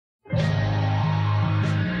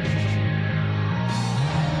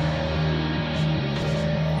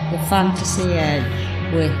Fantasy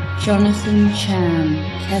Edge with Jonathan Chan,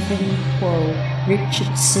 Kevin Kuo,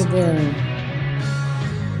 Richard Savill.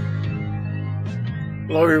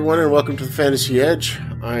 Hello everyone and welcome to the Fantasy Edge.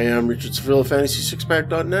 I am Richard Savill of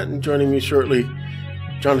FantasySixPack.net, and joining me shortly,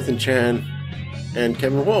 Jonathan Chan and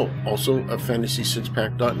Kevin Kuo, also of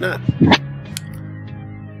FantasySixPack.net.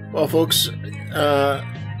 Well folks, a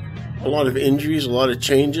lot of injuries, a lot of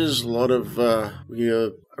changes, a lot of a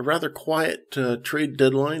rather quiet trade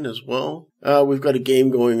deadline as well. We've got a game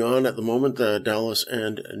going on at the moment, Dallas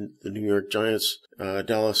and the New York Giants.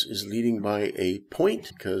 Dallas is leading by a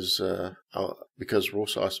point because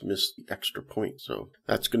Rosas missed the extra point. So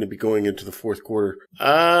that's going to be going into the fourth quarter.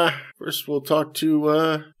 First we'll talk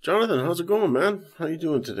to Jonathan. How's it going, man? How you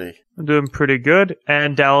doing today? I'm doing pretty good,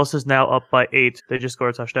 and Dallas is now up by 8. They just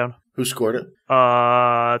scored a touchdown. Who scored it?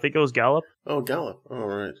 I think it was Gallup. Oh, Gallup. All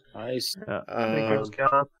right. Nice. Yeah, I think it was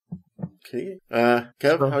Gallup. Okay.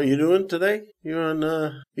 Kev, how you doing today? You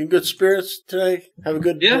in good spirits today? Have a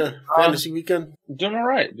good fantasy weekend? Doing all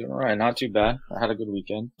right. Not too bad. I had a good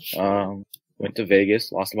weekend. Went to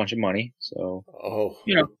Vegas, lost a bunch of money. So,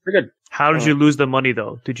 pretty good. How did you lose the money,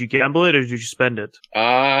 though? Did you gamble it or did you spend it?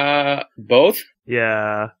 Both.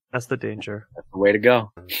 Yeah, that's the danger. That's the way to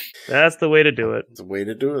go. That's the way to do it. It's the way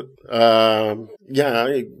to do it.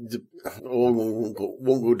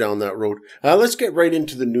 Won't go down that road. Let's get right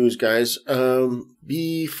into the news, guys.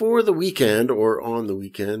 Before the weekend, or on the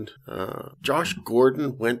weekend, Josh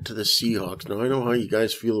Gordon went to the Seahawks. Now, I know how you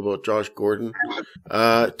guys feel about Josh Gordon.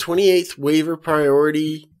 28th waiver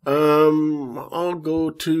priority. I'll go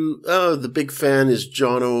to, the big fan is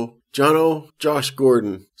Jono, Josh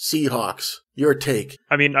Gordon, Seahawks. Your take.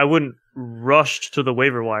 I mean, I wouldn't rush to the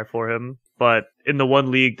waiver wire for him, but in the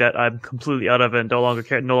one league that I'm completely out of and no longer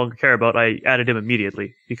care about, I added him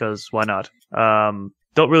immediately because why not?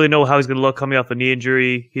 Don't really know how he's going to look coming off a knee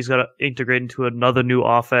injury. He's got to integrate into another new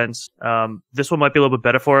offense. This one might be a little bit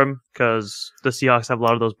better for him because the Seahawks have a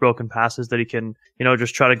lot of those broken passes that he can,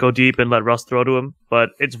 just try to go deep and let Russ throw to him. But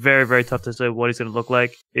it's very, very tough to say what he's going to look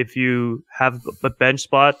like. If you have a bench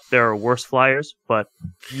spot, there are worse flyers, but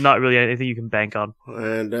not really anything you can bank on.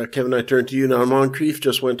 And Kevin, I turn to you now. Moncrief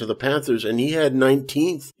just went to the Panthers, and he had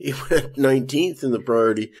 19th. He went 19th in the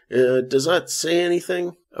priority. Does that say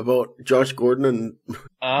anything about Josh Gordon? And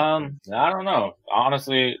I don't know.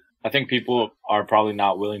 Honestly, I think people are probably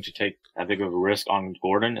not willing to take that big of a risk on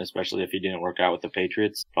Gordon, especially if he didn't work out with the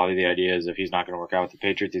Patriots. Probably the idea is if he's not going to work out with the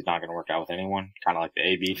Patriots, he's not going to work out with anyone. Kind of like the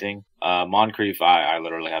AB thing. Moncrief, I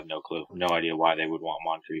literally have no clue. No idea why they would want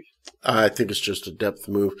Moncrief. I think it's just a depth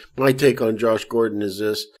move. My take on Josh Gordon is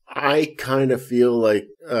this. I kind of feel like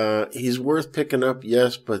he's worth picking up,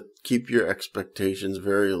 yes, but keep your expectations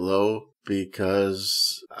very low.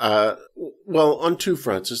 Because, on two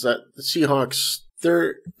fronts, is that the Seahawks,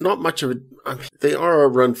 they're not much of they are a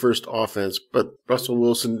run-first offense, but Russell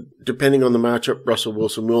Wilson, depending on the matchup, Russell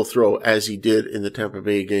Wilson will throw as he did in the Tampa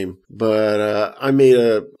Bay game. But I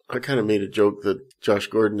kind of made a joke that Josh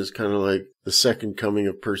Gordon is kind of like the second coming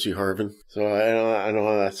of Percy Harvin. So I know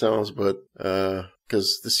how that sounds, but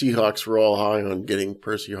because the Seahawks were all high on getting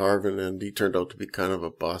Percy Harvin, and he turned out to be kind of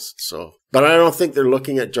a bust. So, but I don't think they're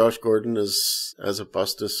looking at Josh Gordon as a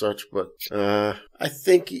bust as such. But I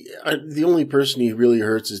think the only person he really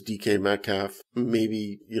hurts is DK Metcalf.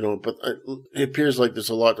 Maybe, but it appears like there's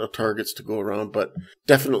a lot of targets to go around. But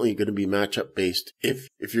definitely going to be matchup based. If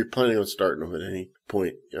you're planning on starting him at any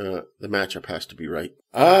point, the matchup has to be right.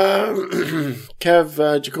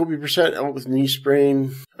 Kev, Jacoby Brissett out with knee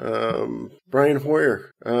sprain. Brian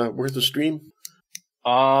Hoyer, worth a stream?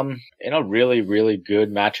 In a really, really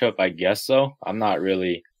good matchup, I guess so. I'm not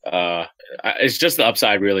really, it's just the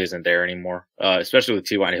upside really isn't there anymore. Especially with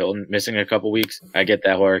T.Y. Hilton missing a couple weeks. I get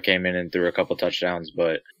that Hoyer came in and threw a couple touchdowns,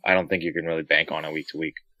 but I don't think you can really bank on it week to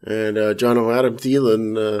week. And Adam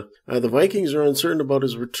Thielen, the Vikings are uncertain about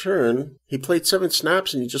his return. He played 7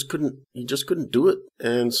 snaps and he just couldn't do it.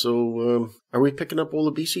 And so, are we picking up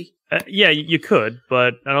Olabisi? Yeah, you could,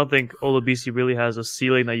 but I don't think Olabisi really has a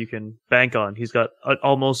ceiling that you can bank on. He's got an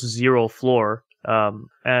almost zero floor.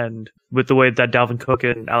 And with the way that Dalvin Cook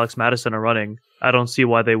and Alex Madison are running, I don't see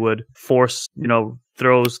why they would force,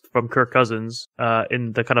 throws from Kirk Cousins,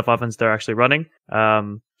 in the kind of offense they're actually running.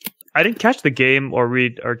 I didn't catch the game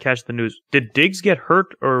or catch the news. Did Diggs get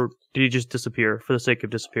hurt or did he just disappear for the sake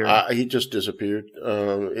of disappearing? He just disappeared.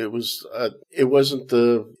 It was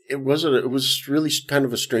really kind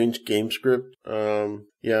of a strange game script.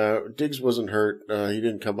 Yeah, Diggs wasn't hurt. He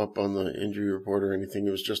didn't come up on the injury report or anything.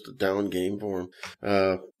 It was just a down game for him.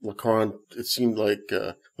 Laquan, it seemed like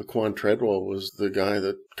Laquan Treadwell was the guy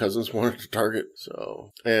that Cousins wanted to target.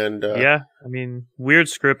 So, and yeah, I mean, weird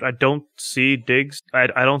script. I don't see Diggs. I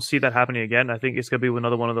don't see that happening again. I think it's going to be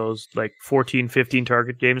another one of those like 14, 15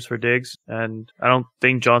 target games for Diggs. And I don't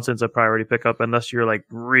think Johnson's a priority pickup unless you're like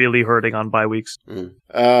really hurting on bye weeks. Kev,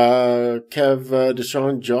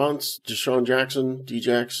 Deshaun Jackson,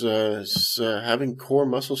 D-Jax, is having core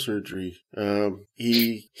muscle surgery.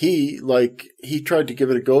 He tried to give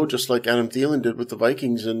it a go just like Adam Thielen did with the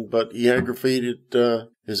Vikings, but he aggravated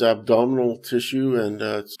his abdominal tissue and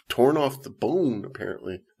it's torn off the bone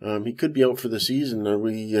apparently. He could be out for the season. Who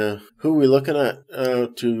are we looking at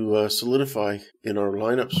to solidify in our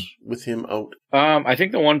lineups with him out? I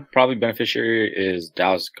think the one probably beneficiary is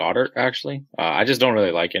Dallas Goedert, actually. I just don't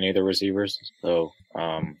really like any of the receivers. So,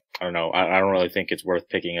 I don't know. I don't really think it's worth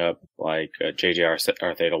picking up like J.J.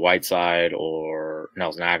 Arcega-Whiteside or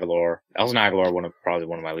Nelson Aguilar. Nelson Aguilar, probably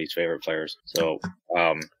one of my least favorite players. So,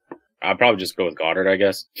 I'll probably just go with Goddard, I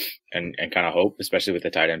guess, and kind of hope, especially with the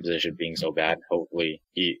tight end position being so bad. Hopefully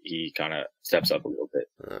he kind of steps up a little bit.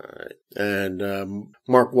 All right. And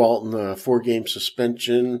Mark Walton, 4-game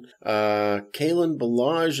suspension. Kalen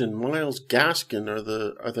Ballage and Myles Gaskin are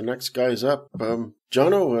the next guys up.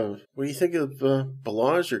 Jono, what do you think of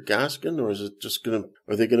Ballage or Gaskin, or is it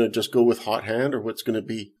are they gonna just go with hot hand, or what's gonna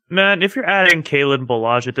be? Man, if you're adding Kalen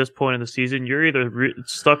Ballage at this point in the season, you're either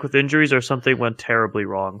stuck with injuries or something went terribly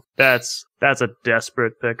wrong. That's a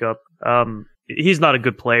desperate pickup. He's not a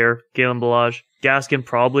good player, Kalen Ballage. Gaskin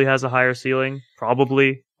probably has a higher ceiling,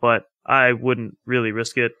 but I wouldn't really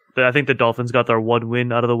risk it. I think the Dolphins got their one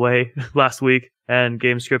win out of the way last week, and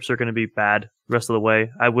game scripts are going to be bad the rest of the way.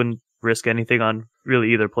 I wouldn't risk anything on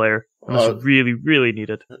really either player unless you really, really need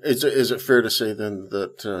it. Is it fair to say then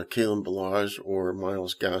that Kalen Ballage or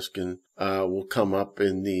Myles Gaskin will come up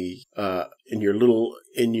in the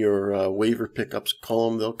in your waiver pickups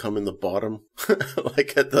column? They'll come in the bottom,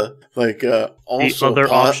 also the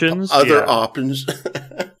other options. Other options.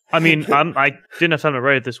 I mean, I didn't have time to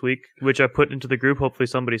write it this week, which I put into the group. Hopefully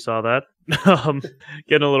somebody saw that.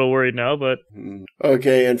 Getting a little worried now, but...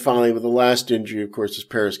 Okay, and finally, with the last injury, of course, is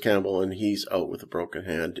Paris Campbell, and he's out with a broken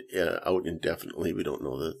hand, out indefinitely. We don't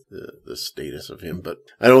know the status of him, but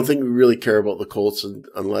I don't think we really care about the Colts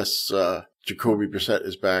unless... Jacoby Brissett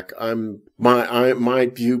is back. My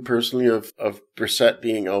view personally of Brissett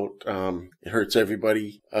being out, it hurts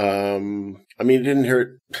everybody. I mean,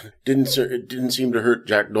 it didn't seem to hurt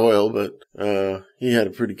Jack Doyle, but, he had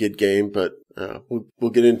a pretty good game, but,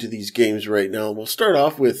 we'll get into these games right now. We'll start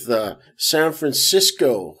off with, San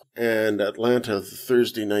Francisco and Atlanta, the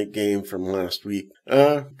Thursday night game from last week.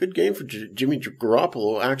 Good game for Jimmy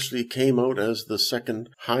Garoppolo. Actually came out as the second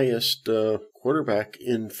highest, quarterback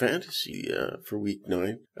in fantasy for week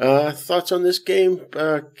 9. Thoughts on this game,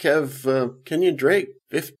 Kev? Kenyon Drake,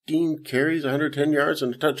 15 carries, 110 yards,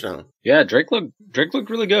 and a touchdown. Yeah, Drake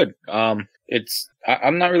looked really good. I'm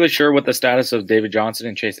not really sure what the status of David Johnson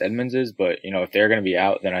and Chase Edmonds is, but if they're going to be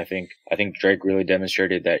out, then I think Drake really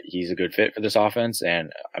demonstrated that he's a good fit for this offense.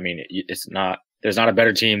 And I mean, there's not a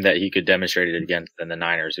better team that he could demonstrate it against than the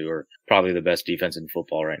Niners, who are probably the best defense in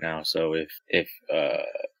football right now. So if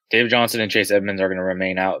David Johnson and Chase Edmonds are going to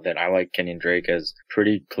remain out, then I like Kenyon Drake as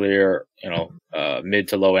pretty clear, mid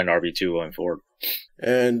to low end RB2 going forward.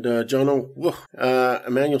 And, Jono,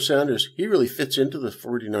 Emmanuel Sanders, he really fits into the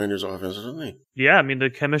 49ers offense, doesn't he? Yeah, I mean, the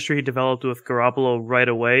chemistry he developed with Garoppolo right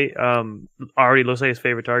away already looks like his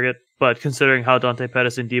favorite target. But considering how Dante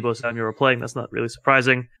Pettis and Deebo Samuel are playing, that's not really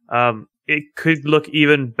surprising. It could look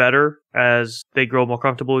even better as they grow more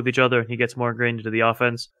comfortable with each other and he gets more ingrained into the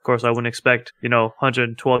offense. Of course, I wouldn't expect,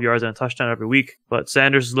 112 yards and a touchdown every week, but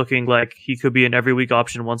Sanders is looking like he could be an every week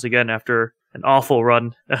option once again after an awful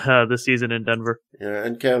run this season in Denver. Yeah,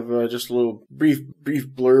 and Kev, just a little brief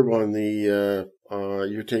blurb on the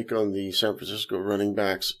your take on the San Francisco running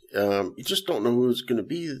backs. You just don't know who it's going to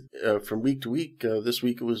be from week to week. This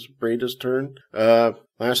week it was Breda's turn.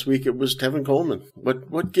 Last week it was Tevin Coleman.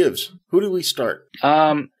 What gives? Who do we start?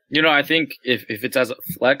 I think if it's as a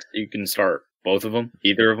flex, you can start both of them,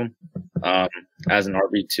 either of them, as an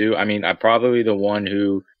RB2. I mean, probably the one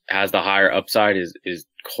who has the higher upside is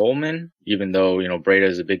Coleman, even though, Breda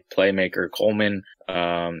is a big playmaker, Coleman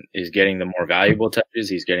is getting the more valuable touches.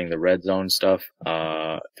 He's getting the red zone stuff,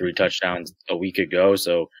 3 touchdowns a week ago.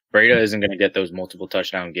 So Breda isn't going to get those multiple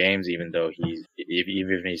touchdown games, even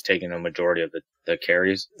if he's taking the majority of the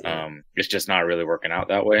carries. It's just not really working out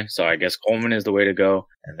that way. So I guess Coleman is the way to go,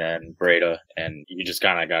 and then Breda, and you just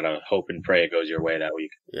kind of got to hope and pray it goes your way that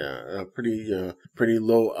week. Yeah, pretty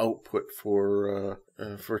low output for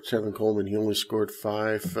Tevin Coleman. He only scored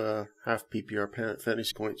 5 half PPR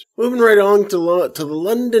fantasy points. Moving right on to the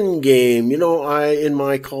London game. In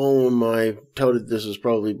my column, I touted this as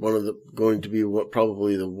probably one of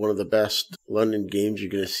the best London games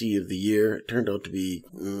you're going to see of the year. It turned out to be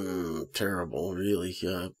terrible, really.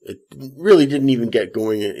 It really didn't even get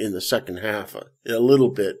going in the second half a little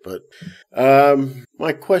bit. But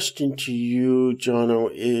my question to you, Jono,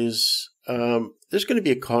 is there's going to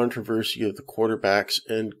be a controversy of the quarterbacks,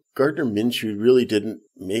 and Gardner Minshew really didn't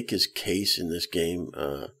make his case in this game.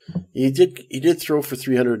 He did throw for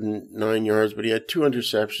 309 yards, but he had 2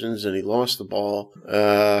 interceptions and he lost the ball.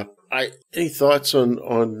 Any thoughts on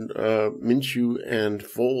Minshew and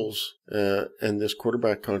Foles and this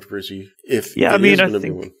quarterback controversy? I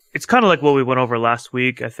think it's kind of like what we went over last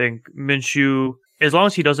week. I think Minshew, as long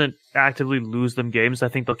as he doesn't actively lose them games, I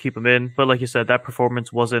think they'll keep him in. But like you said, that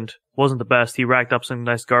performance wasn't the best. He racked up some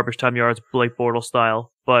nice garbage time yards, Blake Bortles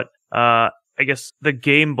style. But I guess the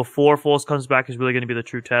game before Foles comes back is really going to be the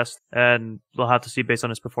true test, and they'll have to see based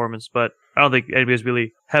on his performance. But I don't think anybody's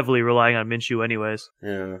really heavily relying on Minshew anyways.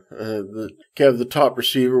 Yeah. The top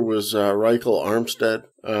receiver was Reichel Armstead.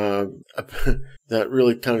 That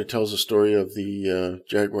really kind of tells the story of the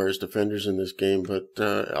Jaguars defenders in this game. But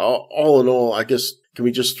all in all, I guess, can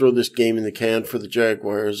we just throw this game in the can for the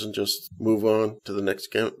Jaguars and just move on to the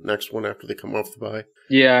next one after they come off the bye?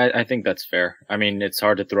 Yeah, I think that's fair. I mean, it's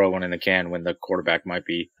hard to throw one in the can when the quarterback might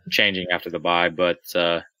be changing after the bye, but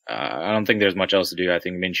I don't think there's much else to do. I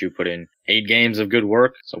think Minshew put in 8 games of good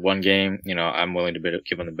work. So one game, I'm willing to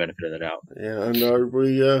give him the benefit of the doubt. Yeah, and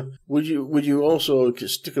would you also,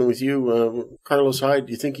 sticking with you, Carlos Hyde,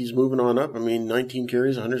 do you think he's moving on up? I mean, 19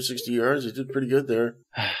 carries, 160 yards. He did pretty good there.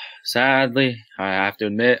 Sadly, I have to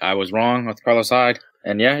admit I was wrong with Carlos Hyde.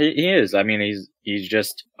 And yeah, he is. I mean, he's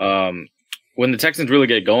just, when the Texans really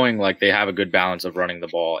get going, like, they have a good balance of running the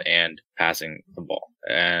ball and passing the ball.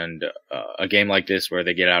 And a game like this where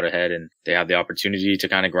they get out ahead and they have the opportunity to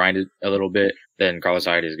kind of grind it a little bit, then Carlos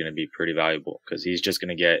Hyde is going to be pretty valuable because he's just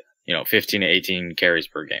going to get, 15 to 18 carries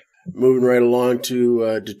per game. Moving right along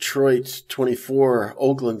to Detroit 24,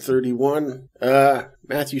 Oakland 31.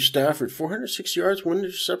 Matthew Stafford, 406 yards, 1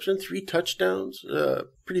 interception, 3 touchdowns.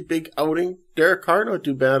 Pretty big outing. Derek Carr, not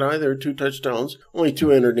too bad either, 2 touchdowns, only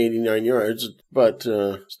 289 yards, but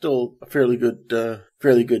still a fairly good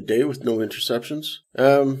day with no interceptions.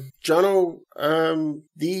 Jono,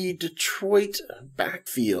 the Detroit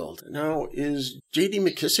backfield. Now, is J.D.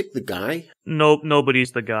 McKissick the guy? Nope,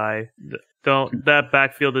 nobody's the guy. That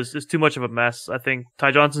backfield is too much of a mess. I think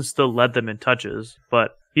Ty Johnson still led them in touches,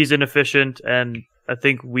 but he's inefficient, and I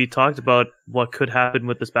think we talked about what could happen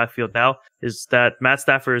with this backfield now is that Matt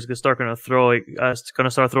Stafford is going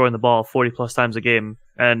to start throwing the ball 40 plus times a game,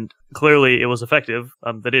 and clearly it was effective.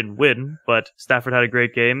 They didn't win, but Stafford had a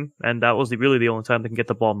great game, and that was really the only time they can get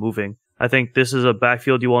the ball moving. I think this is a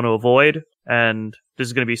backfield you want to avoid, and this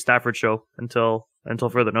is going to be Stafford show until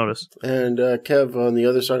further notice. And Kev, on the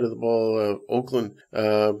other side of the ball, Oakland,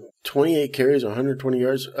 28 carries, 120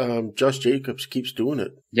 yards. Josh Jacobs keeps doing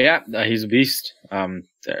it. Yeah, he's a beast.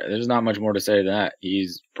 There's not much more to say to that.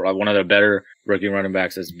 He's probably one of the better rookie running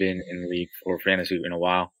backs that's been in the league for fantasy in a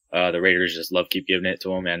while. The Raiders just keep giving it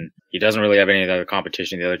to him, and he doesn't really have any other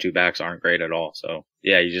competition. The other 2 backs aren't great at all. So,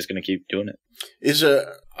 yeah, he's just going to keep doing it.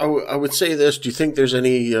 I would say this. Do you think there's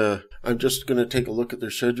any I'm just going to take a look at their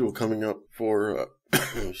schedule coming up for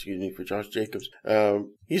for Josh Jacobs.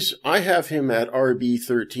 I have him at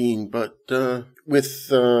RB13, but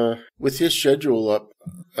with his schedule up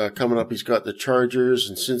coming up, he's got the Chargers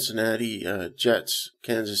and Cincinnati, Jets,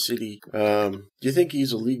 Kansas City. Do you think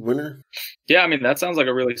he's a league winner? Yeah, I mean, that sounds like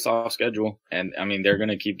a really soft schedule, and I mean, they're going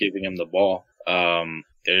to keep giving him the ball.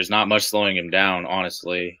 There's not much slowing him down,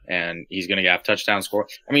 honestly, and he's going to have touchdown score.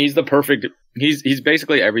 I mean, he's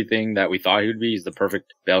basically everything that we thought he would be. He's the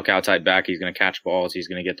perfect bell cow type back. He's going to catch balls. He's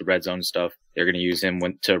going to get the red zone stuff. They're going to use him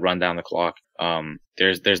to run down the clock.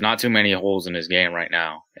 There's not too many holes in his game right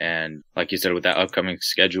now. And like you said, with that upcoming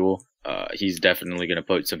schedule, he's definitely going to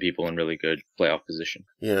put some people in really good playoff position.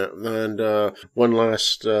 Yeah, and one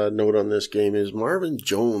last note on this game is Marvin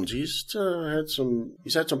Jones. He's had some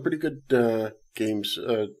pretty good games,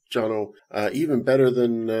 Jono. Even better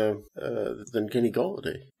than Kenny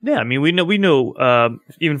Golladay. Yeah, I mean, we know,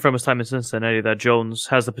 even from his time in Cincinnati that Jones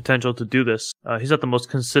has the potential to do this. He's not the most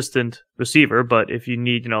consistent receiver, but if you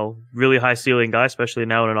need, really high ceiling guy, especially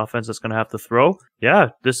now in an offense that's going to have to throw, yeah,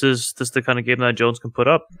 this is the kind of game that Jones can put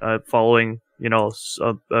up, following,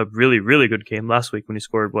 a really, really good game last week when he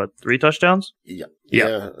scored, 3 touchdowns? Yeah.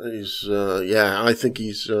 Yeah. He's, I think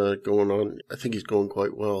he's going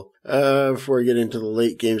quite well. Before I get into the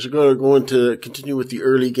late games, we're going to continue with the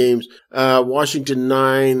early games. Washington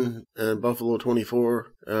 9 and Buffalo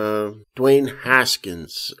 24. Dwayne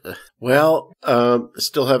Haskins.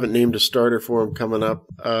 Still haven't named a starter for him coming up.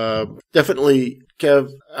 Definitely,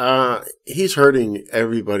 Kev, he's hurting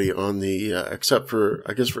everybody on the, except for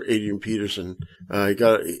Adrian Peterson. He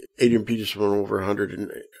got Adrian Peterson went over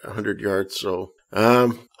 100 yards. So,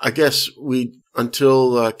 I guess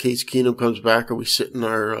until Case Keenum comes back, are we sitting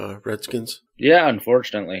our Redskins? Yeah,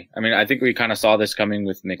 unfortunately. I mean, I think we kind of saw this coming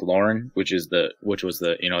with McLaurin, which was the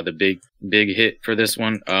big hit for this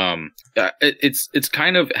one. It's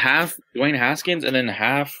kind of half Dwayne Haskins and then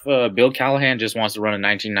half Bill Callahan just wants to run a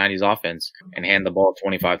 1990s offense and hand the ball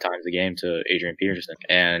 25 times a game to Adrian Peterson.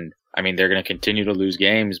 And I mean, they're going to continue to lose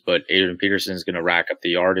games, but Adrian Peterson is going to rack up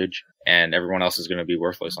the yardage, and everyone else is going to be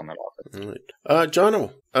worthless on that offense. All right.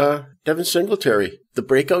 Jono, Devin Singletary, the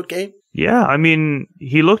breakout game? Yeah, I mean,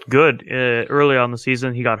 he looked good early on the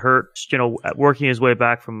season. He got hurt, working his way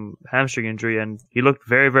back from hamstring injury, and he looked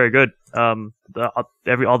very, very good. All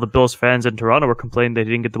the Bills fans in Toronto were complaining that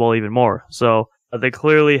he didn't get the ball even more. So they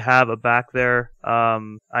clearly have a back there.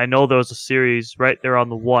 I know there was a series right there on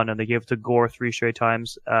the 1, and they gave it to Gore 3 straight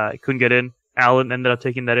times. Couldn't get in. Allen ended up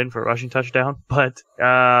taking that in for a rushing touchdown, but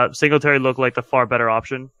Singletary looked like the far better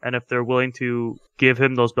option. And if they're willing to give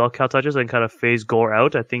him those bell cow touches and kind of phase Gore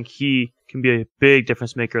out, I think he can be a big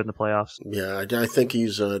difference maker in the playoffs. Yeah, I think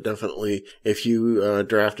he's definitely, if you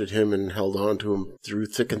drafted him and held on to him through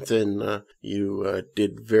thick and thin, you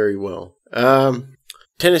did very well.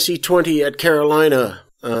 Tennessee 20 at Carolina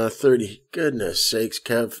 30. Goodness sakes,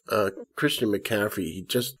 Kev. Christian McCaffrey, he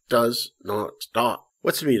just does not stop.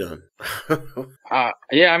 What's to be done?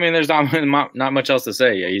 Yeah, I mean, there's not much else to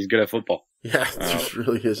say. Yeah, he's good at football. Yeah, there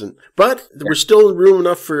really isn't. But we're still room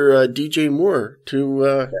enough for DJ Moore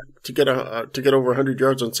to get over 100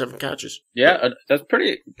 yards on 7 catches. Yeah, that's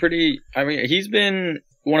pretty. I mean, he's been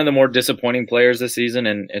one of the more disappointing players this season,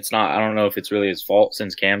 and it's not. I don't know if it's really his fault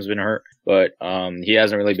since Cam's been hurt, but he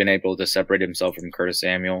hasn't really been able to separate himself from Curtis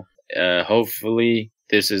Samuel. Hopefully,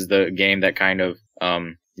 this is the game that kind of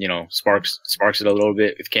sparks it a little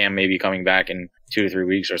bit with Cam maybe coming back in 2 to 3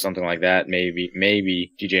 weeks or something like that.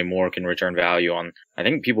 Maybe DJ Moore can return value on. I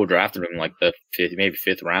think people drafted him like the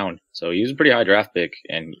fifth round, so he was a pretty high draft pick,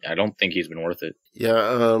 and I don't think he's been worth it.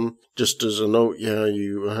 Yeah, just as a note,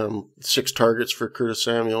 you 6 targets for Curtis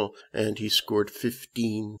Samuel, and he scored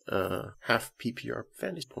 15 half PPR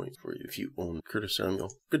fantasy points for you if you own Curtis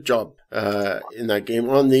Samuel. Good job in that game.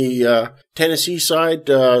 On the Tennessee side,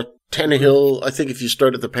 Tannehill, I think if you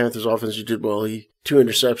started the Panthers offense, you did well. 2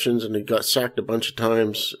 interceptions, and he got sacked a bunch of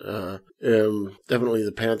times. Definitely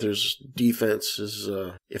the Panthers defense is,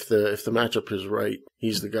 if the matchup is right,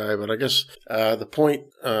 he's the guy. But I guess, the point,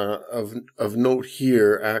 of note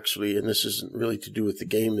here, actually, and this isn't really to do with the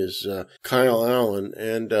game, is, Kyle Allen,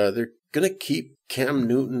 and, they're gonna keep Cam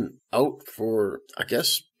Newton out for, I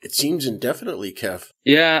guess, it seems indefinitely, Kev.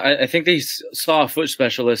 Yeah, I think they saw a foot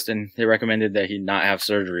specialist and they recommended that he not have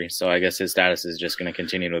surgery. So I guess his status is just going to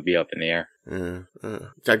continue to be up in the air.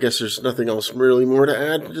 I guess there's nothing else really more to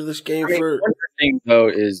add to this game. One thing, though,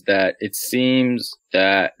 is that it seems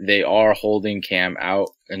that they are holding Cam out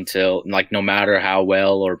until, no matter how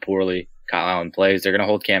well or poorly Kyle Allen plays, they're going to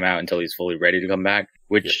hold Cam out until he's fully ready to come back,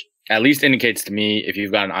 which at least indicates to me if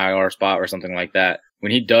you've got an IR spot or something like that,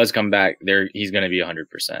 when he does come back, he's going to be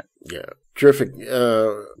 100%. Yeah, terrific.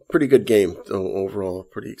 Pretty good game, though, overall.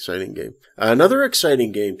 Pretty exciting game. Another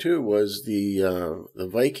exciting game, too, was the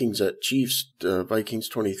Vikings at Chiefs. Vikings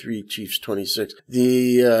 23, Chiefs 26.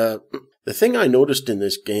 The thing I noticed in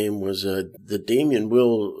this game was the Damian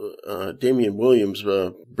Williams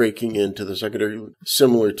breaking into the secondary,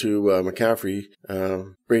 similar to McCaffrey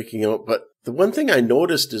breaking out, but the one thing I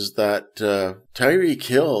noticed is that Tyreek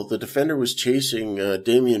Hill, the defender, was chasing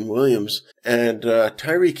Damian Williams, and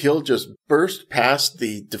Tyreek Hill just burst past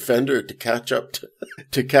the defender to catch up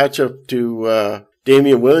to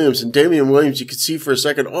Damian Williams. And Damian Williams, you could see for a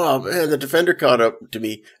second, oh man, the defender caught up to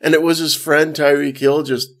me. And it was his friend Tyreek Hill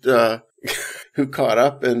just who caught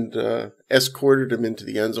up and escorted him into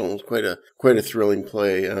the end zone. It was quite a thrilling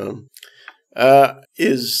play.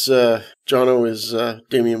 Is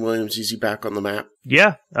Damian Williams, is he back on the map?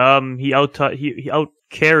 Yeah. He out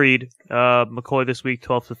carried McCoy this week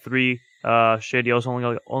 12-3. Shady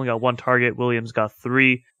only got one target. Williams got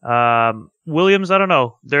 3. Williams, I don't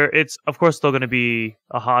know. It's of course still going to be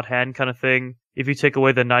a hot hand kind of thing. If you take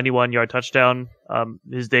away the 91-yard touchdown,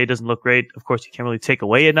 his day doesn't look great. Of course, you can't really take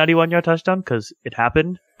away a 91-yard touchdown because it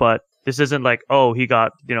happened. But this isn't like, oh, he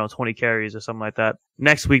got 20 carries or something like that.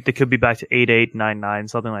 Next week they could be back to 8-8, 9-9,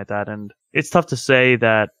 something like that. And it's tough to say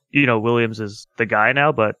that Williams is the guy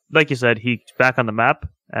now. But like you said, he's back on the map.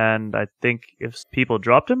 And I think if people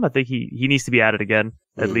dropped him, I think he needs to be added again,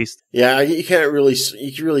 at least. Yeah, you really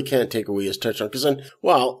can't take away his touchdown because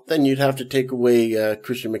then you'd have to take away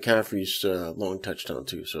Christian McCaffrey's long touchdown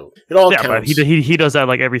too. So it all counts. But he does that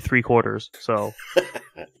like every 3 quarters. So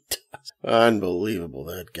unbelievable,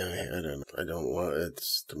 that guy. I don't want it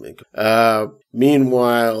to make.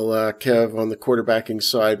 Meanwhile, Kev, on the quarterbacking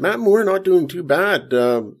side, Matt Moore not doing too bad.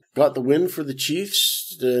 Got the win for the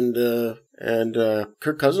Chiefs, and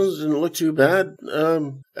Kirk Cousins didn't look too bad.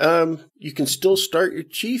 You can still start your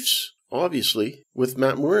Chiefs, obviously, with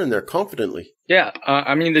Matt Moore in there confidently. Yeah,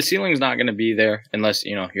 I mean, the ceiling's not going to be there unless,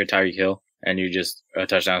 you're Tyreek Hill and you just a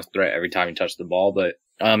touchdown threat every time you touch the ball. But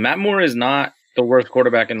Matt Moore is not the worst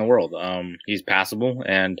quarterback in the world. He's passable,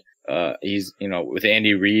 and he's, with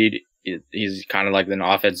Andy Reid, he's kind of like an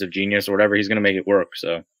offensive genius or whatever. He's going to make it work.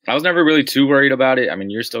 So I was never really too worried about it. I mean,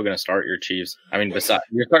 you're still going to start your Chiefs. I mean, besides,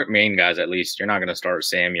 you start main guys at least. You're not going to start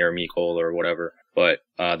Sammy or Mecole or whatever. But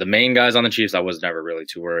the main guys on the Chiefs, I was never really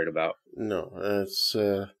too worried about. No, that's.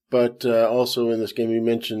 But also in this game, you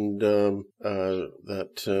mentioned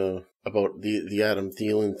that about the Adam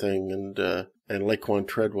Thielen thing, and Laquan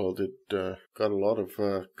Treadwell got a lot of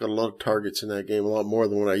targets in that game, a lot more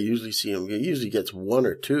than what I usually see him. He usually gets 1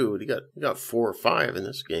 or 2. He got 4 or 5 in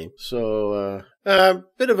this game. So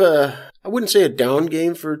bit of I wouldn't say a down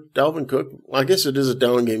game for Dalvin Cook. Well, I guess it is a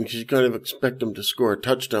down game because you kind of expect him to score a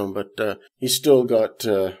touchdown, but he's still got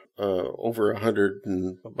over 100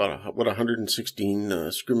 and about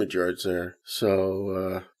 116 scrimmage yards there.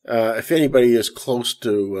 So if anybody is close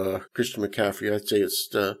to Christian McCaffrey, I'd say it's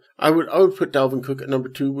I would put Dalvin Cook at number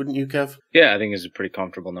 2, wouldn't you, Kev? Yeah, I think it's a pretty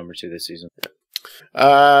comfortable number 2 this season.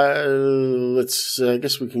 I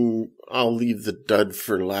guess I'll leave the dud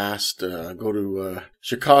for last. Go to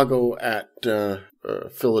Chicago at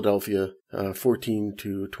Philadelphia,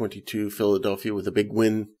 14-22. Philadelphia with a big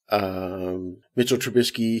win. Mitchell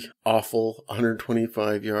Trubisky, awful,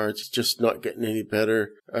 125 yards. He's just not getting any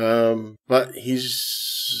better. But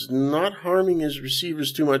he's not harming his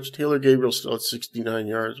receivers too much. Taylor Gabriel still at 69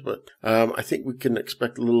 yards, but I think we can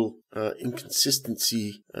expect a little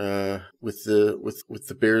inconsistency with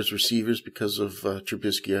the Bears receivers because of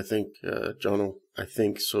Trubisky. I think Jono.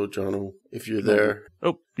 Jono, if you're there.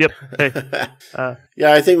 Oh, yep. Hey.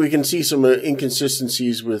 Yeah, I think we can see some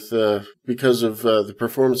inconsistencies with because of the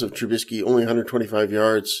performance of Trubisky, only 125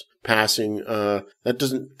 yards passing.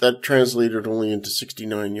 That translated only into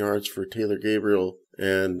 69 yards for Taylor Gabriel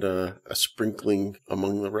and a sprinkling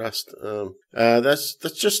among the rest. That's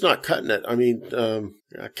just not cutting it. I mean,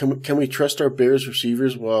 can we trust our Bears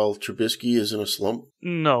receivers while Trubisky is in a slump?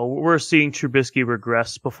 No, we're seeing Trubisky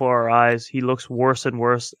regress before our eyes. He looks worse and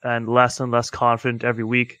worse and less confident every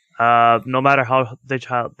week. No matter how they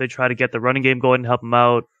try to get the running game going and help him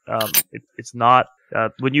out, it's not.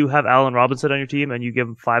 When you have Allen Robinson on your team and you give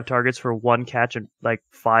him 5 targets for 1 catch and like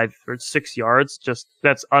 5 or 6 yards,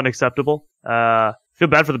 that's unacceptable. Feel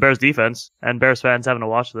bad for the Bears defense and Bears fans having to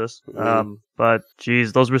watch this. But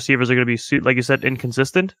geez, those receivers are going to be, like you said,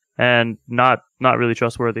 inconsistent and not really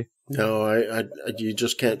trustworthy. No, you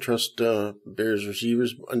just can't trust Bears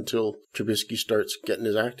receivers until Trubisky starts getting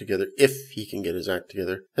his act together. If he can get his act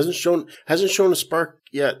together, hasn't shown a spark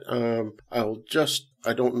yet.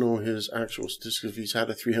 I don't know his actual statistics. If he's had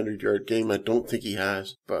a 300-yard game, I don't think he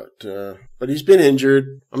has. But he's been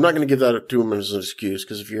injured. I'm not going to give that to him as an excuse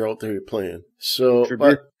because if you're out there, you're playing. So,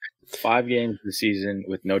 but 5 games this season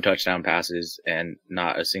with no touchdown passes and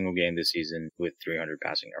not a single game this season with 300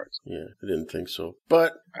 passing yards. Yeah, I didn't think so.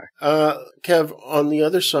 But, Kev, on the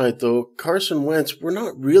other side, though, Carson Wentz, we're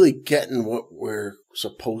not really getting what we're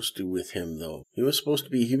supposed to with him, though. He was supposed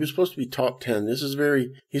to be top 10.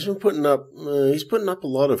 He's putting up a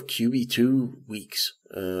lot of QB2 weeks,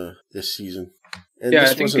 this season. And yeah,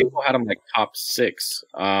 I think people had him like top 6.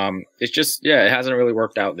 It's just, it hasn't really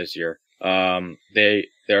worked out this year. They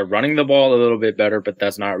they're running the ball a little bit better, but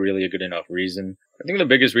that's not really a good enough reason. I think the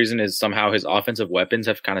biggest reason is somehow his offensive weapons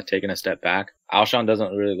have kind of taken a step back. Alshon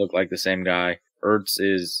doesn't really look like the same guy. Ertz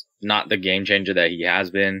is not the game changer that he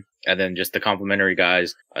has been. And then just the complementary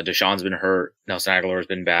guys. Deshaun's been hurt. Nelson Aguilar's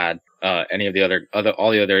been bad. Any of the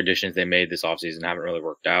all the other additions they made this offseason haven't really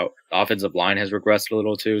worked out. The offensive line has regressed a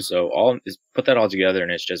little too. So put that all together,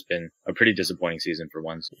 and it's just been a pretty disappointing season for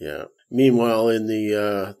Wentz. Yeah. Meanwhile, in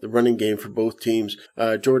the running game for both teams,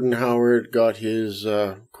 Jordan Howard got his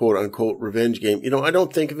quote unquote revenge game. I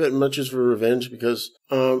don't think of it much as a revenge because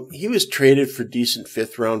he was traded for decent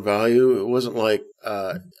 5th round value. It wasn't like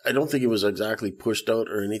I don't think he was exactly pushed out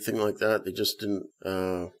or anything like that. They just didn't.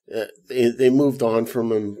 They moved on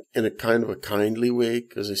from him in a kind of a kindly way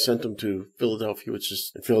because they sent him to Philadelphia,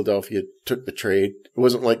 Philadelphia took the trade. It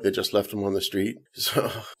wasn't like they just left him on the street.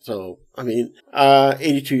 So I mean,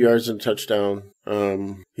 82 yards and a touchdown.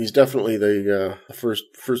 He's definitely the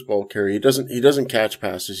first ball carry. He doesn't catch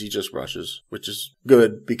passes. He just rushes, which is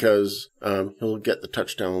good because he'll get the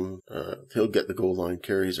touchdown. He'll get the goal line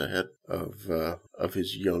carries ahead of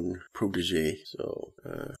his young protege. So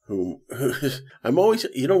whom I'm always,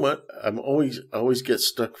 I always get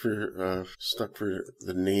stuck for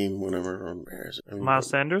the name whenever I'm Miles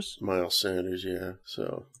Sanders. Miles Sanders, yeah.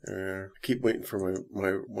 So I keep waiting for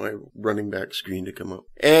my running back screen to come up.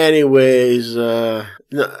 Anyways, I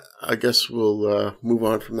guess we'll move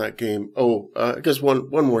on from that game. I guess one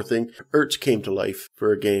more thing. Ertz came to life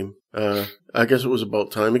for a game. I guess it was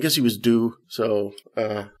about time. I guess he was due. So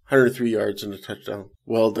 103 yards and a touchdown.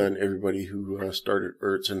 Well done, everybody who started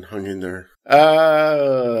Ertz and hung in there.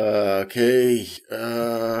 Okay.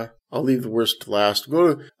 I'll leave the worst to last.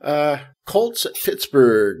 Go to Colts at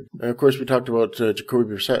Pittsburgh. Of course, we talked about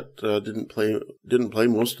Jacoby Brissett didn't play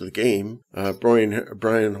most of the game.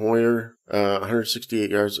 Brian Hoyer, 168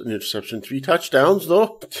 yards, an interception, 3 touchdowns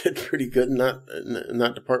though. Did pretty good in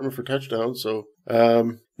that department for touchdowns. So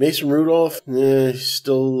Mason Rudolph,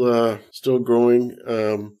 still growing.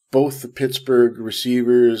 Both the Pittsburgh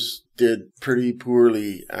receivers did pretty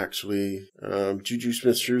poorly, actually. Juju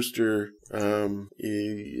Smith-Schuster,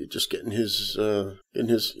 just getting he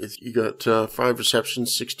got 5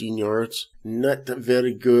 receptions, 16 yards. Not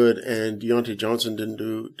very good, and Deontay Johnson didn't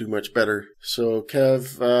do much better. So,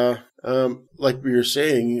 Kev, like we were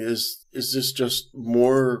saying, is this just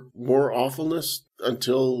more awfulness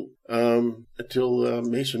until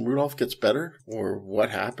Mason Rudolph gets better, or what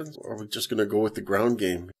happens? Or are we just going to go with the ground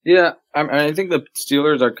game? Yeah, I think the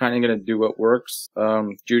Steelers are kind of going to do what works.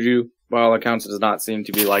 Juju, by all accounts, does not seem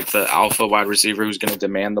to be like the alpha wide receiver who's going to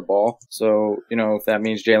demand the ball. So, if that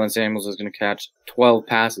means Jalen Samuels is going to catch 12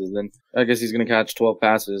 passes, then I guess he's going to catch 12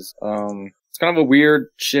 passes. It's kind of a weird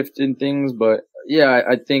shift in things, but yeah,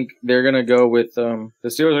 I think they're going to go with, the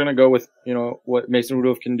Steelers are going to go with, what Mason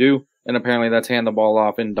Rudolph can do. And apparently that's hand the ball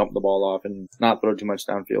off and dump the ball off and not throw too much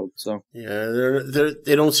downfield. So yeah,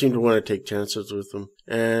 they don't seem to want to take chances with them.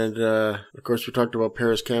 And of course, we talked about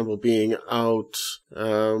Paris Campbell being out.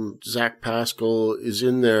 Zach Pascal is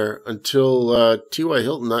in there until T.Y.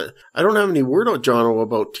 Hilton. I don't have any word on Jono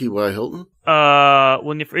about T.Y. Hilton.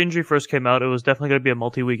 When the injury first came out, it was definitely going to be a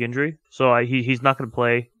multi-week injury. So he's not going to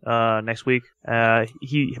play next week.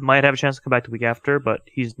 He might have a chance to come back the week after, but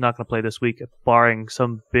he's not going to play this week, barring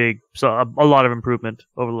a lot of improvement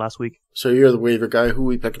over the last week. So you're the waiver guy. Who are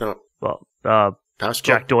we picking up? Well, Pascal?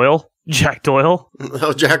 Jack Doyle.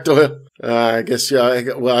 Oh, Jack Doyle. I guess, yeah.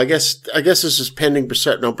 I guess this is pending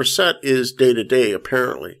Brissett. Now, Brissett is day to day,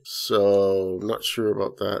 apparently. So, I'm not sure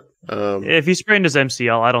about that. If he sprained his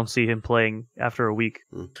MCL, I don't see him playing after a week.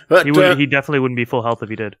 But, he definitely wouldn't be full health if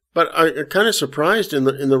he did. But I'm kind of surprised in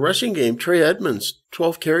the rushing game. Trey Edmonds,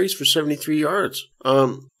 12 carries for 73 yards.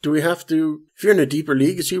 Do we have to? If you're in a deeper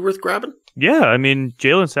league, is he worth grabbing? Yeah, I mean,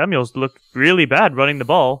 Jalen Samuels looked really bad running the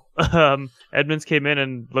ball. Edmonds came in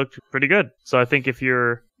and looked pretty good. So I think if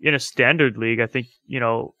you're in a standard league, I think,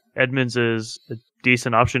 Edmonds is a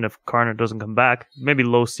decent option if Carter doesn't come back. Maybe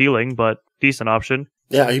low ceiling, but decent option.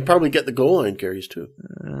 Yeah, he'd probably get the goal line carries too.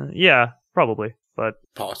 Yeah, probably. But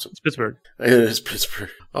possible. It's Pittsburgh. It is Pittsburgh.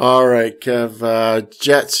 All right, Kev.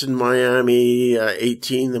 Jets in Miami,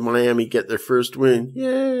 18. The Miami get their first win.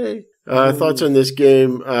 Yay. Thoughts on this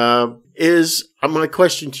game? My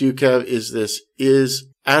question to you, Kev, is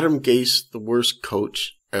Adam Gase the worst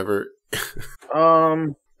coach ever?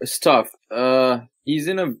 It's tough. He's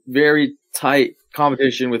in a very tight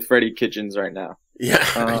competition with Freddie Kitchens right now. Yeah.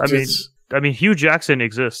 I mean, Hugh Jackson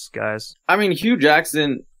exists, guys. I mean, Hugh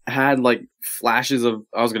Jackson had like flashes of,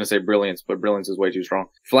 I was going to say brilliance, but brilliance is way too strong.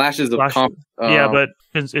 Flashes. But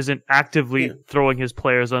isn't actively throwing his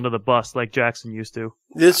players under the bus like Jackson used to.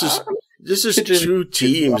 This is this is Kitchen two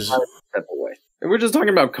teams. is a step away. If we're just talking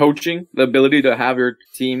about coaching, the ability to have your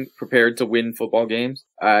team prepared to win football games,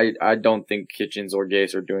 I don't think Kitchens or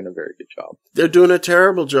Gase are doing a very good job. They're doing a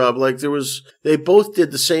terrible job. Like they both did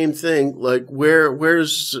the same thing. Like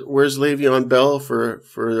where's Le'Veon Bell for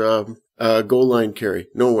goal line carry?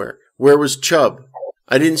 Nowhere. Where was Chubb?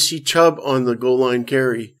 I didn't see Chubb on the goal line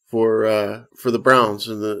carry for the Browns,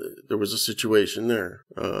 and there was a situation there.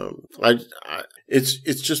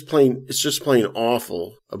 It's just plain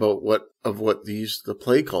awful about what the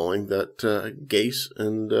play calling that Gase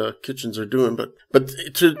and Kitchens are doing. But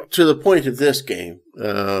to the point of this game,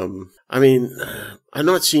 I mean, I'm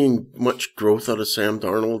not seeing much growth out of Sam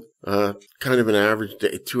Darnold. Kind of an average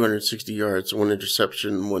day, 260 yards, 1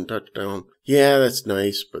 interception, 1 touchdown. Yeah, that's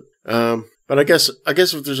nice, but I guess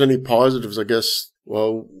if there's any positives,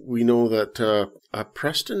 well, we know that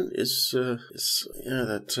Preston is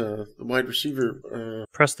the wide receiver.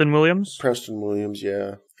 Preston Williams. Preston Williams,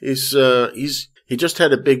 yeah. He just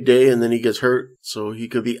had a big day and then he gets hurt, so he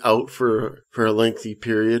could be out for a lengthy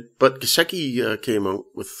period. But Gesicki came out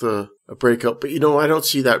with a breakout. But I don't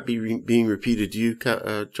see that being repeated. Do you,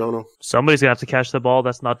 Jono? Somebody's gonna have to catch the ball.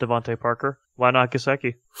 That's not Devontae Parker. Why not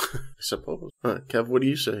Gesicki? I suppose. Kev, what do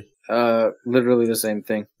you say? Literally the same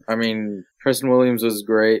thing. I mean, Preston Williams was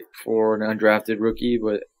great for an undrafted rookie,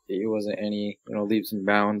 but he wasn't any, leaps and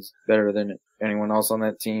bounds better than anyone else on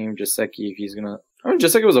that team. Gesicki,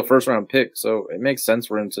 Gesicki was a first-round pick, so it makes sense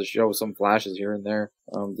for him to show some flashes here and there.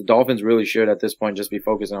 The Dolphins really should, at this point, just be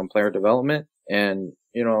focusing on player development. And,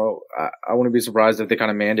 I wouldn't be surprised if they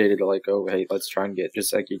kind of mandated, hey, let's try and get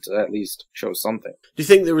Gesicki to at least show something. Do you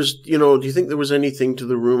think there was anything to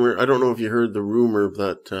the rumor? I don't know if you heard the rumor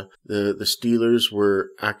that the Steelers were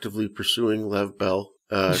actively pursuing Lev Bell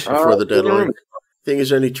before the deadline. Think is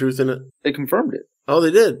there any truth in it? They confirmed it. Oh,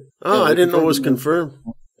 they did? Oh, I didn't know it was confirmed.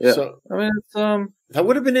 Yeah. So, I mean, it's, that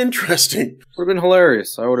would have been interesting. Would have been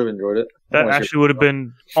hilarious. I would have enjoyed it. That actually would have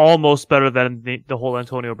been almost better than the whole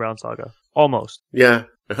Antonio Brown saga. Almost. Yeah,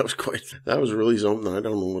 that was really something. I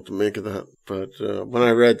don't know what to make of that. But when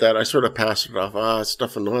I read that, I sort of passed it off. It's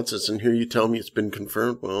stuff of nonsense. And here you tell me it's been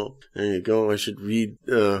confirmed. Well, there you go. I should read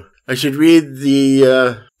the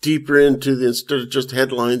deeper into the, instead of just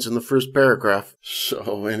headlines in the first paragraph.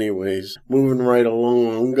 So anyways, moving right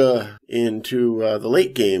along into the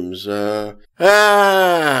late games.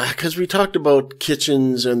 Because we talked about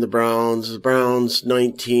Kitchens and the Browns. The Browns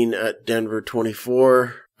 19 at Denver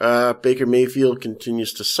 24. Baker Mayfield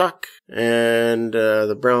continues to suck, and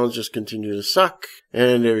the Browns just continue to suck,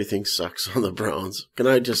 and everything sucks on the Browns. Can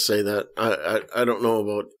I just say that? I don't know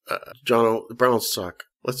about John. The Browns suck.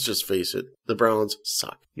 Let's just face it. The Browns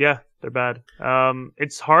suck. Yeah, they're bad.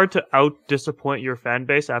 It's hard to out-disappoint your fan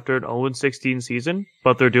base after an 0-16 season,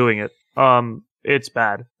 but they're doing it. It's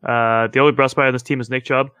bad. The only bright spot on this team is Nick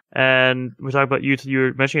Chubb, and we're talking about you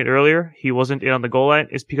were mentioning it earlier. He wasn't in on the goal line.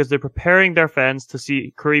 It's because they're preparing their fans to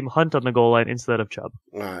see Kareem Hunt on the goal line instead of Chubb.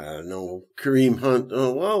 I don't know. Kareem Hunt.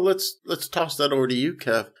 Oh, well, let's toss that over to you,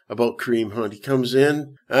 Kev, about Kareem Hunt. He comes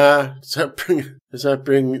in. Will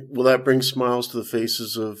that bring smiles to the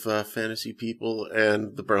faces of fantasy people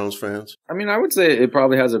and the Browns fans? I mean, I would say it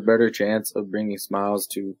probably has a better chance of bringing smiles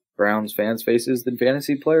to Browns fans' faces than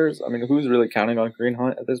fantasy players. I mean, who's really counting on Kareem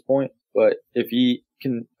Hunt at this point? But if he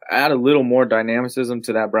can add a little more dynamicism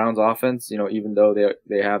to that Browns offense, even though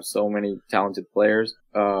they have so many talented players,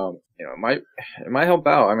 it might help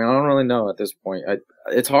out. I mean, I don't really know at this point.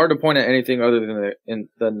 It's hard to point at anything other than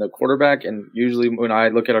the quarterback. And usually when I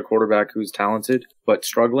look at a quarterback who's talented but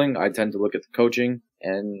struggling, I tend to look at the coaching.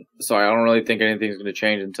 And so I don't really think anything's going to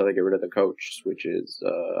change until they get rid of the coach, which is,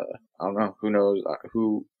 I don't know, who knows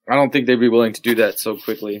I don't think they'd be willing to do that so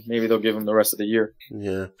quickly. Maybe they'll give him the rest of the year.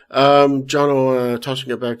 Yeah. Jono, tossing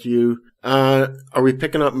it back to you. Are we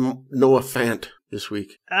picking up Noah Fant this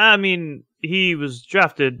week? I mean, he was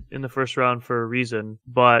drafted in the first round for a reason,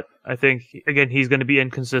 but I think, again, he's going to be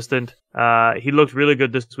inconsistent. He looked really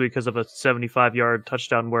good this week because of a 75-yard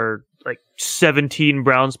touchdown where 17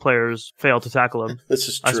 Browns players failed to tackle him. This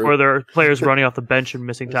is true. I swear there are players running off the bench and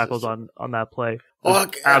missing tackles on that play.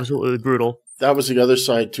 Absolutely brutal. That was the other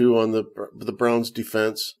side too on the Browns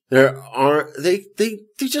defense. They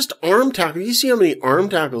just arm tackle. You see how many arm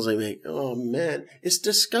tackles they make? Oh man, it's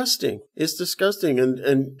disgusting. It's disgusting.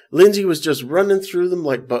 And Lindsey was just running through them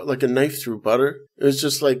like a knife through butter. It was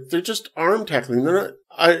just like they're just arm tackling. They're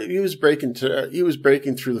not. He was breaking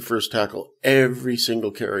through the first tackle every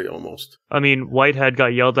single carry almost. I mean, Whitehead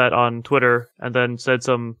got yelled at on Twitter and then said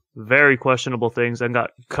some very questionable things and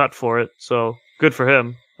got cut for it. So good for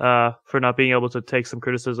him. for not being able to take some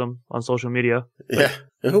criticism on social media. Yeah.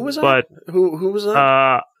 And who was that? But who was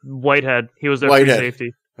that? Whitehead, he was their free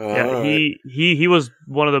safety. Yeah, All he was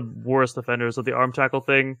one of the worst offenders of the arm tackle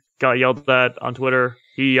thing. Got yelled at on Twitter.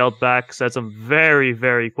 He yelled back, said some very,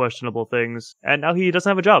 very questionable things, and now he doesn't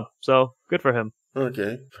have a job. So good for him.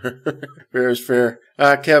 Okay, fair is fair.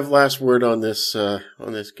 Kev, last word on this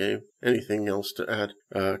game. Anything else to add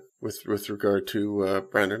with regard to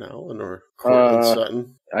Brandon Allen or Cortland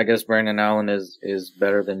Sutton? I guess Brandon Allen is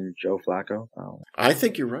better than Joe Flacco. I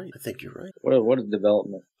think you're right. What a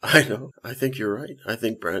development. I know. I think you're right. I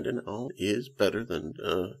think Brandon Allen is better than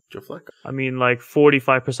Joe Flacco. I mean, like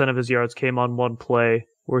 45% of his yards came on one play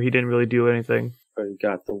where he didn't really do anything. But he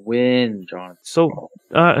got the win, John. So,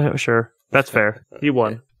 sure. That's fair. He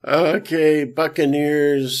won. Okay,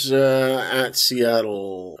 Buccaneers at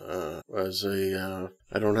Seattle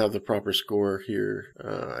I don't have the proper score here.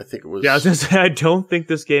 I think it was. Yeah, I was gonna say I don't think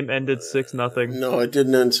this game ended 6-0. No, it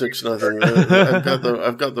didn't end 6-0.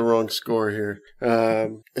 I've got the wrong score here.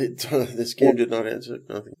 This game did not end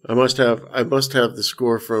 6-0. I must have the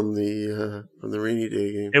score from the rainy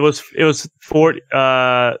day game. It was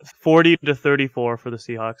 40-34 for the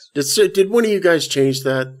Seahawks. Did one of you guys change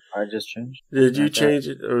that? I just changed. Did you change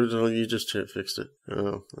it, or you just fixed it?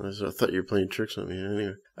 Oh, I thought you were playing tricks on me.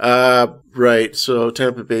 Anyway, right. So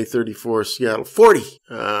Tampa Bay 34, Seattle 40.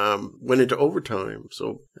 Went into overtime.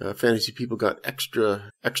 So fantasy people got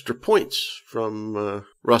extra points from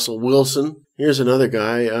Russell Wilson. Here's another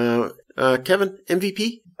guy. Kevin,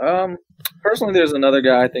 MVP. Personally, there's another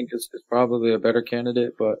guy I think is probably a better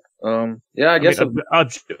candidate, but yeah, I guess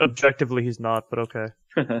objectively he's not, but okay.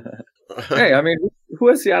 Hey, I mean, who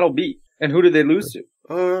has Seattle beat, and who did they lose to?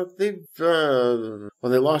 They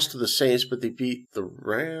lost to the Saints, but they beat the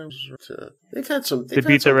Rams. They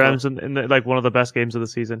beat the Rams in like one of the best games of the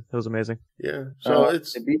season. It was amazing. Yeah. So they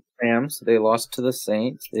beat the Rams. They lost to the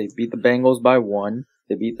Saints. They beat the Bengals by 1.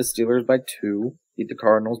 They beat the Steelers by 2. Beat the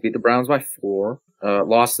Cardinals. Beat the Browns by 4.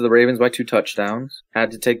 Lost to the Ravens by 2 touchdowns.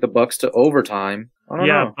 Had to take the Bucks to overtime. I don't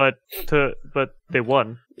know. but they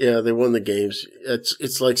won. Yeah, they won the games.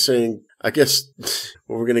 It's like saying, I guess,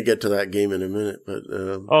 well, we're going to get to that game in a minute, but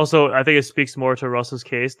also I think it speaks more to Russ's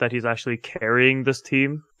case that he's actually carrying this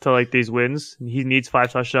team to like these wins. He needs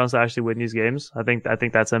 5 touchdowns to actually win these games. I think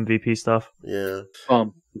that's MVP stuff. Yeah.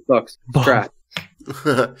 Bucks. Trash.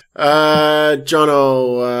 Jono,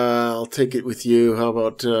 I'll take it with you. How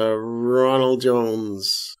about Ronald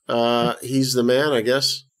Jones? He's the man, I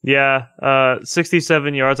guess. Yeah,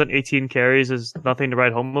 67 yards on 18 carries is nothing to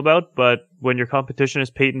write home about, but when your competition is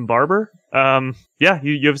Peyton Barber,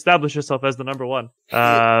 you've established yourself as the number one.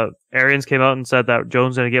 Arians came out and said that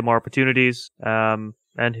Jones is going to get more opportunities, and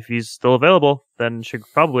if he's still available, then should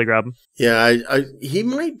probably grab him. Yeah, he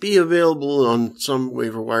might be available on some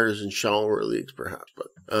waiver wires in shallower leagues, perhaps, but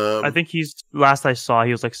I think last I saw,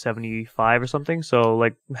 he was like 75 or something. So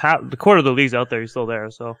like the quarter of the league's out there. He's still there.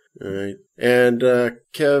 So. All right. And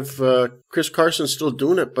Kev, Chris Carson's still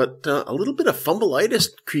doing it, but a little bit of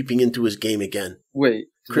fumbleitis creeping into his game again. Wait.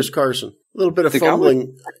 Chris Carson. A little bit of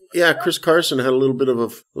fumbling. Yeah, Chris Carson had a little bit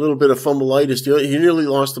of fumbleitis. He nearly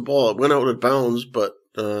lost the ball. It went out of bounds, but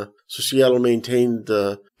so Seattle maintained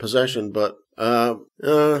possession, but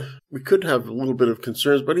we could have a little bit of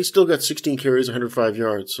concerns, but he still got 16 carries, 105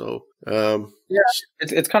 yards. So,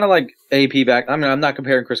 it's kind of like AP back. I mean, I'm not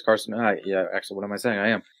comparing Chris Carson. Actually, what am I saying? I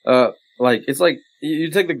am. It's like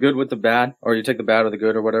you take the good with the bad, or you take the bad with the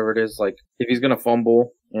good, or whatever it is. Like, if he's going to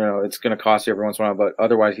fumble, it's going to cost you every once in a while, but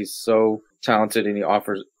otherwise he's so talented and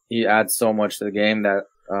he adds so much to the game that,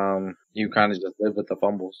 you kind of just live with the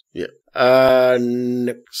fumbles. Yeah.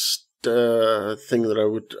 Next thing that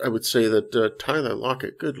I would say that Tyler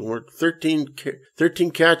Lockett, good Lord, 13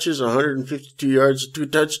 catches, 152 yards, 2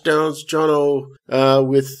 touchdowns. Jono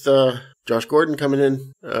with Josh Gordon coming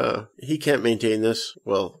in. He can't maintain this.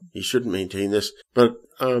 Well, he shouldn't maintain this. But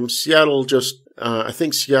Seattle I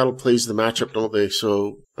think Seattle plays the matchup, don't they?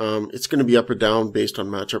 So it's going to be up or down based on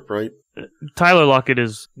matchup, right? Tyler Lockett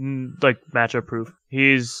is like matchup proof.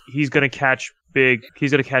 He's going to catch big.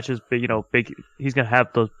 He's going to catch his big. He's going to have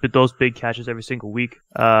those big catches every single week.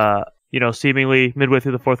 Seemingly midway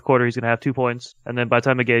through the fourth quarter, he's going to have 2 points, and then by the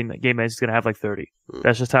time the game ends, he's going to have like 30.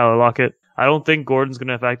 That's just Tyler Lockett. I don't think Gordon's going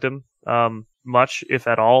to affect him much, if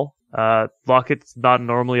at all. Lockett's not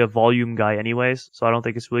normally a volume guy anyways, so I don't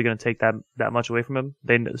think it's really going to take that much away from him.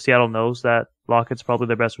 Seattle knows that Lockett's probably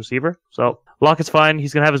their best receiver, so Lockett's fine.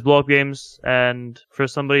 He's going to have his blow-up games, and for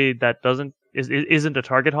somebody that isn't a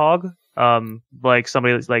target hog, like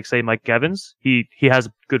somebody that's like say Mike Evans, he has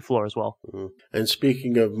a good floor as well. And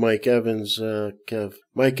speaking of Mike Evans, Kev,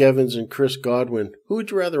 Mike Evans and Chris Godwin, who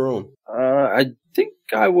would you rather own? I think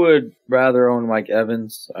I would rather own Mike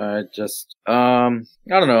Evans. I don't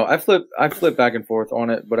know. I flip back and forth on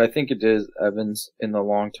it, but I think it is Evans in the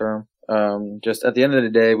long term. Just at the end of the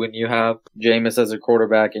day, when you have Jameis as a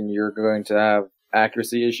quarterback and you're going to have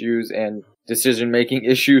accuracy issues and decision-making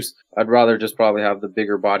issues, I'd rather just probably have the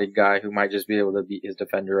bigger bodied guy who might just be able to beat his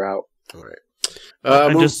defender out. All right.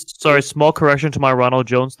 And small correction to my Ronald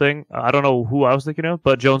Jones thing. I don't know who I was thinking of,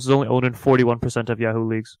 but Jones is only owned in 41% of Yahoo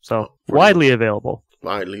leagues, so widely available.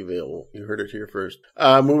 Widely available. You heard it here first.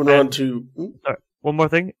 Moving on to... Sorry, one more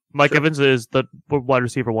thing. Mike Evans is the wide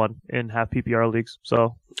receiver 1 in half PPR leagues,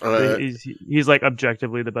 so he's like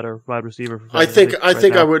objectively the better wide receiver. I think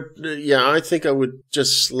I would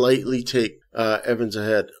just slightly take Evans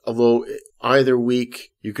ahead. Although either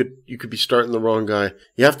week you could be starting the wrong guy.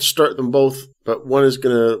 You have to start them both, but one is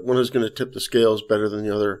gonna tip the scales better than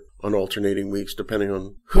the other on alternating weeks, depending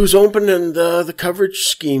on who's open and the coverage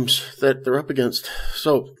schemes that they're up against.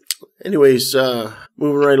 So. Anyways,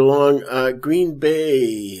 moving right along, Green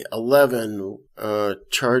Bay 11,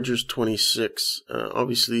 Chargers 26.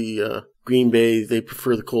 Obviously, Green Bay, they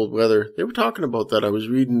prefer the cold weather. They were talking about that. I was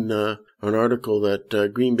reading an article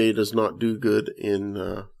that Green Bay does not do good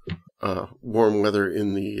in warm weather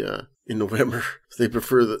in November. They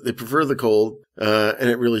prefer the cold, and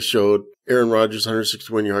it really showed. Aaron Rodgers,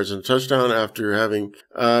 161 yards and a touchdown after having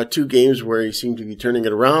 2 games where he seemed to be turning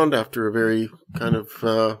it around after a very kind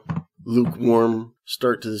of lukewarm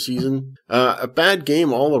start to the season. A bad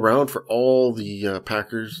game all around for all the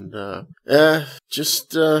Packers. And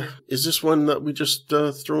is this one that we just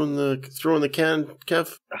throw in the can,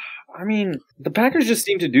 Kev? I mean, the Packers just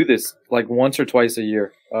seem to do this like once or twice a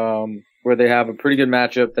year, where they have a pretty good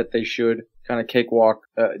matchup that they should kind of cakewalk.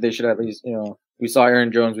 They should at least, we saw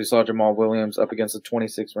Aaron Jones, we saw Jamal Williams up against the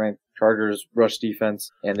 26th ranked Chargers rush defense,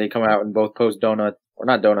 and they come out and both post donuts, or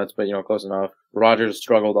not donuts, but close enough. Rodgers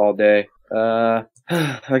struggled all day.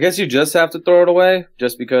 I guess you just have to throw it away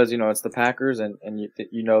just because, it's the Packers and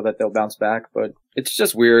you know that they'll bounce back. But it's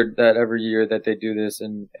just weird that every year that they do this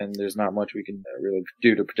and there's not much we can really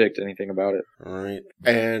do to predict anything about it. All right.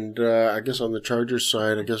 And I guess on the Chargers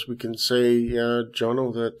side, I guess we can say,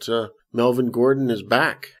 Jono, that Melvin Gordon is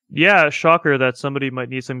back. Yeah, shocker that somebody might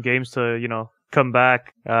need some games to, come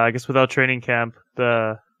back. I guess without training camp,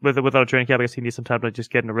 without training camp, I guess he needs some time to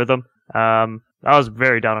just get in a rhythm. I was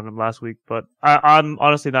very down on him last week, but I'm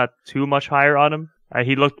honestly not too much higher on him.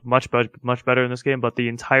 He looked much better in this game, but the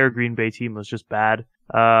entire Green Bay team was just bad.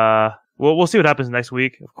 We'll see what happens next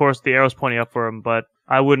week. Of course, the arrow's pointing up for him, but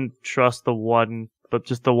I wouldn't trust the one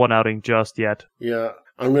outing just yet. Yeah.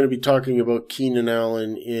 I'm going to be talking about Keenan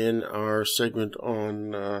Allen in our segment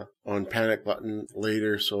on Panic Button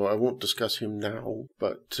later, so I won't discuss him now.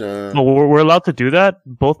 But we're allowed to do that.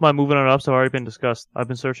 Both my moving on ups have already been discussed. I've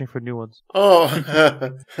been searching for new ones. Oh,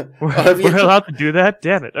 we're allowed to do that.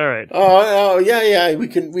 Damn it! All right. Oh, yeah. We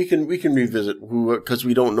can revisit who, because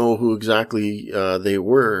we don't know who exactly they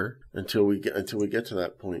were until we get to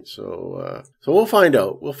that point. So we'll find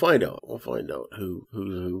out. We'll find out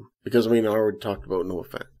who. Because I already talked about Noah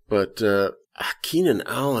Fant, but Keenan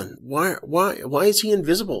Allen, why is he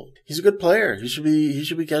invisible? He's a good player. He should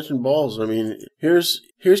be catching balls.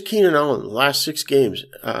 Here's Keenan Allen. The last 6 games,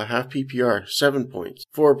 half PPR, 7 points,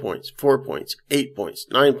 4 points, 4 points, 8 points,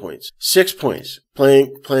 9 points, 6 points.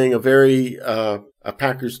 Playing a very a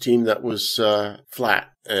Packers team that was flat.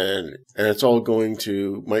 And it's all going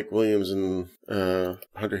to Mike Williams and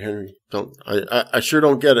Hunter Henry. I sure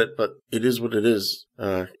don't get it, but it is what it is.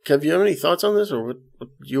 Kev, you have any thoughts on this, or what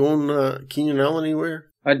you own Keenan Allen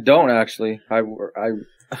anywhere? I don't actually.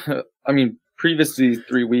 Previously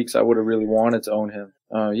 3 weeks, I would have really wanted to own him.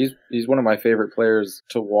 He's one of my favorite players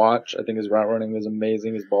to watch. I think his route running is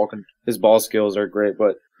amazing. His ball skills are great,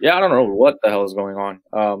 but yeah, I don't know what the hell is going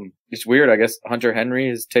on. It's weird. I guess Hunter Henry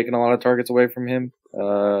has taken a lot of targets away from him.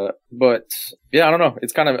 But yeah, I don't know.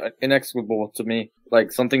 It's kind of inexplicable to me.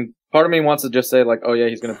 Like part of me wants to just say like, oh yeah,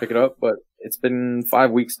 he's going to pick it up, but it's been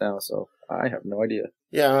 5 weeks now, so I have no idea.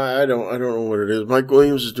 Yeah, I don't know what it is. Mike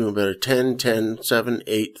Williams is doing better. 10, 10, 7,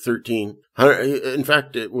 8, 13. In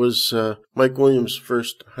fact, it was Mike Williams'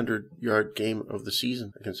 first 100-yard game of the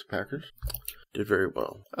season against the Packers. Did very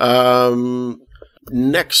well.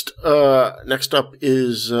 Next up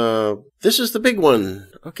is this is the big one.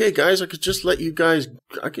 Okay, guys, I could just let you guys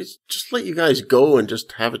go and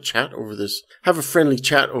just have a chat over this. Have a friendly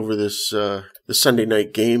chat over this the Sunday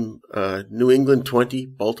night game. New England 20,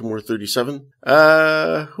 Baltimore 37.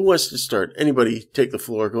 Who wants to start? Anybody take the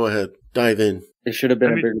floor. Go ahead. dive in. It should have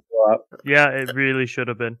been a bigger blowout. Yeah, it really should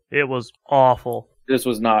have been. It was awful. This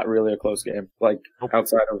was not really a close game. Like,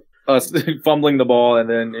 outside of us fumbling the ball and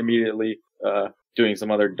then immediately doing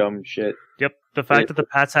some other dumb shit. Yep. The fact that the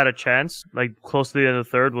Pats had a chance, like, close to the end of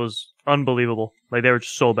the third was unbelievable. Like, they were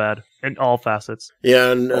just so bad in all facets.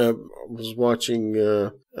 Yeah, and I was watching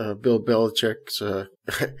Bill Belichick's. I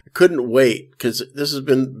couldn't wait because this has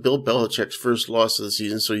been Bill Belichick's first loss of the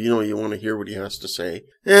season, so you want to hear what he has to say.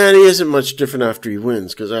 And he isn't much different after he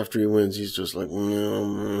wins, because after he wins, he's just like,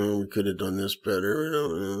 we could have done this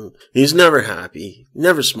better. He's never happy. He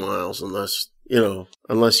never smiles unless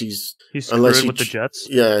he's screwing with the Jets.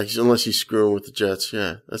 Yeah, unless he's screwing with the Jets.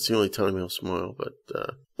 Yeah, that's the only time he'll smile. But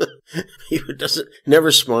he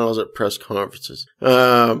never smiles at press conferences.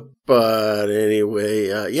 But anyway,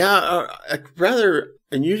 a rather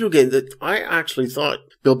unusual game that I actually thought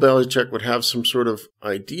Bill Belichick would have some sort of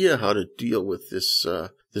idea how to deal with this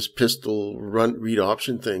pistol read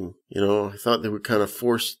option thing. I thought they would kind of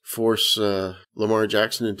force Lamar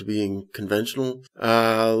Jackson into being conventional.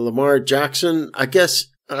 Lamar Jackson, I guess,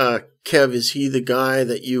 Kev, is he the guy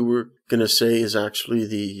that you were going to say is actually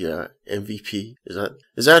the MVP?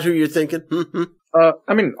 Is that who you're thinking?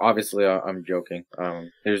 I mean, obviously, I'm joking.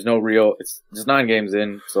 There's no real. It's just 9 games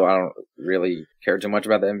in, so I don't really care too much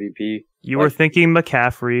about the MVP. You were thinking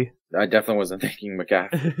McCaffrey. I definitely wasn't thinking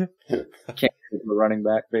McCaffrey. Can't give it to a running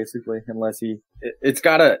back, basically, unless it's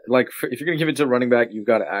gotta, like, if you're gonna give it to a running back, you've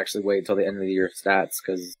got to actually wait till the end of the year stats,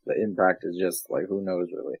 because the impact is just, like, who knows,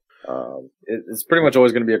 really. It's pretty much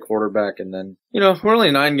always going to be a quarterback, and then, we're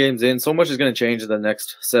only 9 games in. So much is going to change in the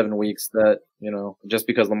next 7 weeks that, just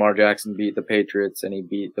because Lamar Jackson beat the Patriots and he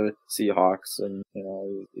beat the Seahawks and,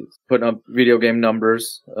 he's putting up video game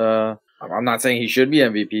numbers. I'm not saying he should be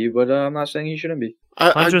MVP, but I'm not saying he shouldn't be.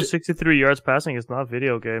 163 yards passing is not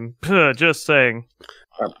video game. Just saying.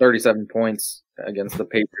 37 points against the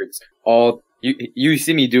Patriots. You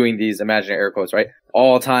see me doing these imaginary air quotes, right?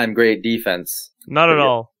 All-time great defense. Not at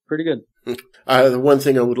all. Pretty good. The one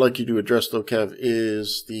thing I would like you to address, though, Kev,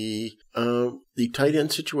 is the tight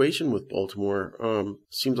end situation with Baltimore.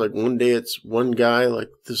 Seems like one day it's one guy. Like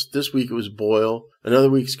this week it was Boyle.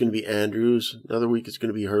 Another week it's going to be Andrews. Another week it's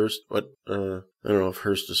going to be Hurst. But I don't know if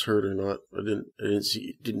Hurst is hurt or not. I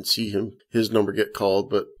didn't see his number get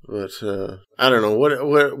called. But I don't know.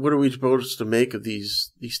 What are we supposed to make of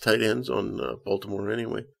these tight ends on Baltimore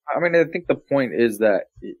anyway? I mean, I think the point is that,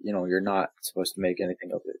 you're not supposed to make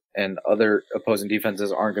anything of it. And other opposing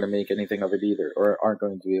defenses aren't going to make anything of it either, or aren't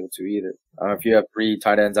going to be able to either. If you have 3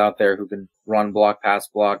 tight ends out there who can run block, pass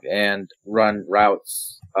block, and run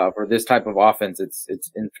routes, for this type of offense, it's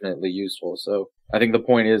infinitely useful. So I think the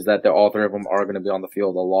point is that all 3 of them are going to be on the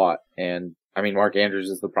field a lot. And I mean, Mark Andrews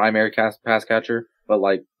is the primary pass catcher, but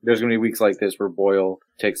there's going to be weeks like this where Boyle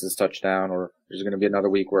takes his touchdown, or there's going to be another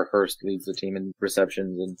week where Hurst leads the team in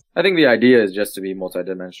receptions. And I think the idea is just to be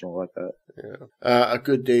multidimensional like that. Yeah. A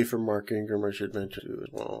good day for Mark Ingram, I should mention too, as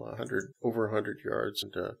well. Over 100 yards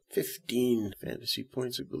and 15 fantasy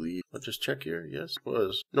points, I believe. I'll just check here. Yes, it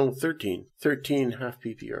was. No, 13. 13 half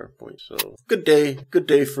PPR points. So good day. Good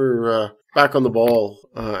day for back on the ball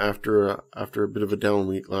after a bit of a down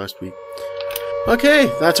week last week.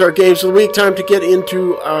 Okay, that's our games of the week. Time to get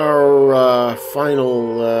into our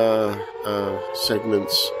final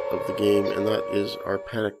segments of the game, and that is our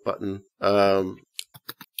panic button.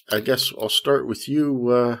 I guess I'll start with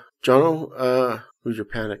you, Jono. Who's your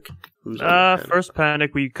panic? First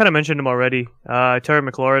panic, we kind of mentioned him already. Terry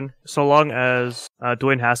McLaurin. So long as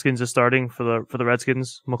Dwayne Haskins is starting for the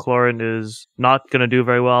Redskins, McLaurin is not going to do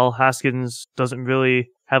very well. Haskins doesn't really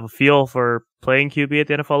have a feel for playing QB at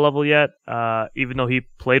the NFL level yet. Even though he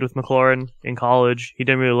played with McLaurin in college, he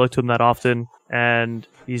didn't really look to him that often, and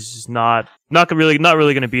he's just not really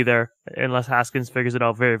going to be there unless Haskins figures it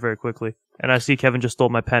out very, very quickly. And I see Kevin just stole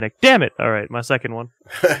my panic. Damn it! All right, my second one.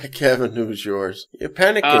 Kevin, who's yours? You're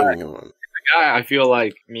panicking on. The guy I feel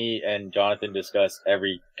like me and Jonathan discuss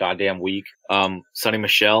every goddamn week. Sonny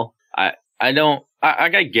Michel. I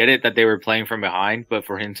get it that they were playing from behind, but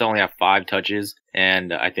for him to only have 5 touches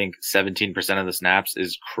and I think 17% of the snaps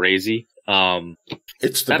is crazy.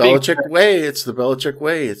 It's the Belichick way. It's the Belichick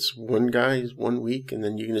way. It's one guy, 1 week, and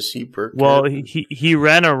then you're going to see Burkhead. Well, he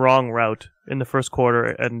ran a wrong route in the first quarter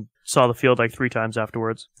and saw the field like 3 times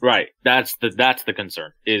afterwards. Right. That's the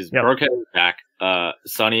concern. Is Burkhead back?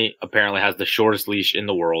 Sonny apparently has the shortest leash in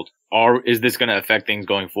the world. Is this going to affect things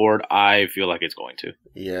going forward? I feel like it's going to.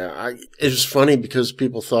 Yeah, it's funny because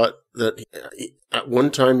people thought that at one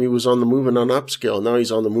time he was on the moving on up scale. Now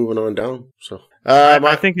he's on the moving on down. So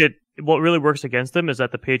I think what really works against them is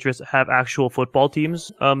that the Patriots have actual football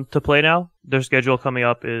teams to play now. Their schedule coming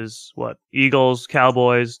up is Eagles,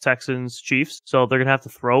 Cowboys, Texans, Chiefs. So they're gonna have to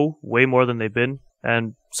throw way more than they've been,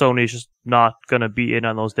 and Sony's just not gonna be in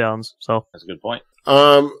on those downs. So That's a good point.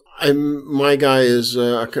 My guy is,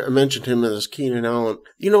 I mentioned him as Keenan Allen.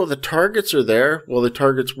 The targets are there. Well, the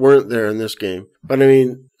targets weren't there in this game. But I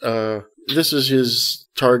mean, this is his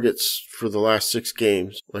targets for the last 6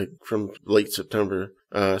 games, like from late September.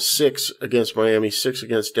 6 against Miami, 6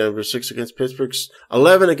 against Denver, 6 against Pittsburgh,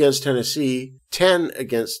 11 against Tennessee, 10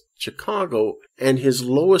 against Chicago, and his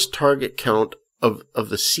lowest target count of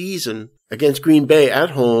the season against Green Bay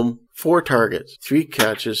at home, 4 targets, 3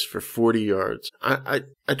 catches for 40 yards. I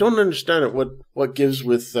don't understand it. What gives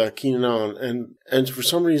with Keenan Allen, and for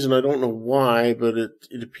some reason I don't know why, but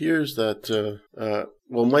it appears that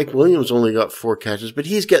Mike Williams only got 4 catches, but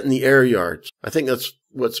he's getting the air yards. I think that's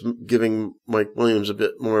what's giving Mike Williams a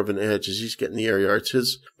bit more of an edge, is he's getting the air yards.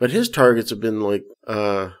 His targets have been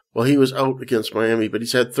he was out against Miami, but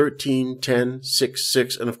he's had 13, 10, 6,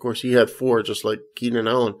 6, and of course he had 4 just like Keenan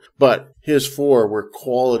Allen. But his 4 were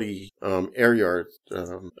quality air yards.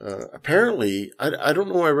 Apparently, I don't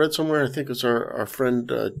know, I read somewhere, I think it's our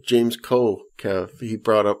friend James Coe, Kev, he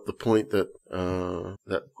brought up the point that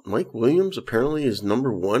Mike Williams apparently is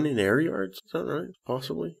number 1 in air yards. Is that right?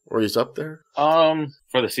 Possibly? Or he's up there?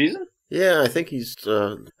 For the season? Yeah, I think he's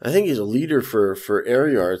a leader for air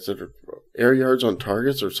yards, that are air yards on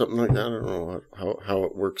targets or something like that. I don't know how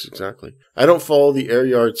it works exactly. I don't follow the air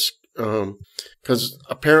yards because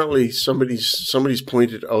apparently somebody's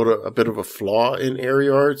pointed out a bit of a flaw in air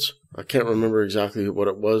yards. I can't remember exactly what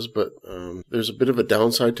it was, but there's a bit of a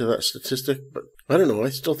downside to that statistic. But I don't know. I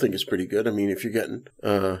still think it's pretty good. I mean, if you're getting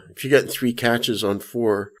 3 catches on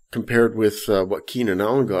 4 compared with what Keenan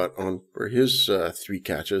Allen got on for his 3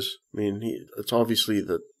 catches, I mean, it's obviously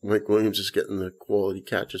that Mike Williams is getting the quality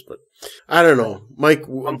catches. But I don't know, Mike.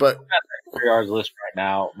 But yards list right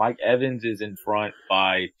now, Mike Evans is in front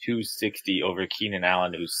by 260 over Keenan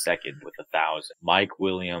Allen, who's second with 1,000. Mike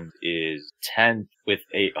Williams is 10th with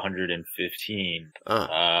 815.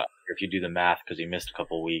 If you do the math, because he missed a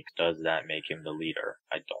couple weeks, does that make him the leader?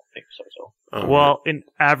 I don't think so. Well, in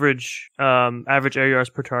average air yards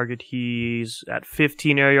per target, he's at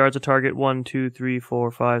 15 air yards a target. 1, 2, 3,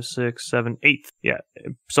 4, 5, 6, 7, 8th. Yeah,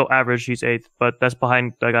 so average he's 8th, but that's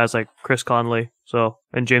behind guys like Chris Conley,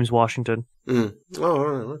 and James Washington. Oh, all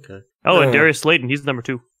right, okay. Oh, and Darius Slayton, he's number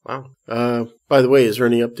 2. Wow. By the way, is there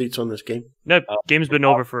any updates on this game? No, game's been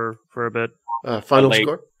over for a bit. Final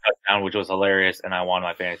score? Touchdown, which was hilarious, and I won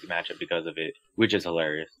my fantasy matchup because of it, which is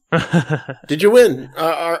hilarious. Did you win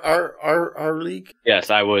our league? Yes,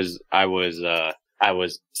 I was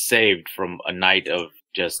saved from a night of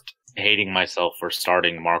just hating myself for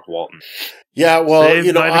starting Mark Walton. Yeah, well,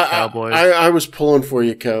 Saved by the Cowboys. I was pulling for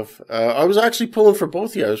you, Kev. I was actually pulling for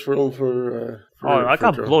both of you. I was pulling for I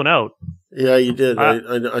got blown out. Yeah, you did.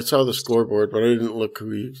 I saw the scoreboard, but I didn't look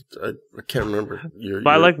who you. I can't remember.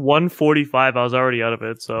 By like 145, I was already out of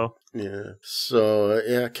it. So yeah. So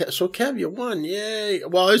So Kev, you won! Yay!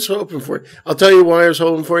 Well, I was hoping for it. I'll tell you why I was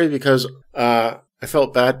hoping for you, because I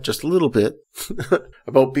felt bad just a little bit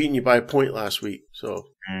about beating you by a point last week. So.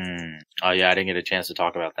 Oh yeah, I didn't get a chance to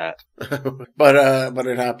talk about that. but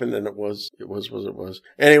it happened, and it was what it was.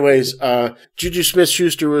 Anyways, Juju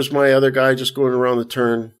Smith-Schuster was my other guy, just going around the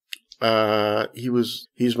turn.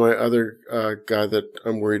 He's my other guy that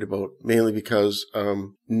I'm worried about, mainly because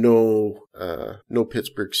no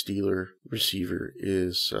Pittsburgh Steeler receiver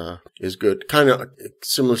is good. Kind of a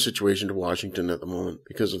similar situation to Washington at the moment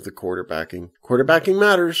because of the quarterbacking. Quarterbacking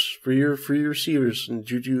matters for your receivers, and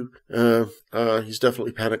Juju he's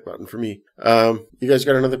definitely panic button for me. You guys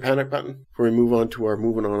got another panic button before we move on to our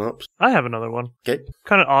moving on ups? I have another one. Okay.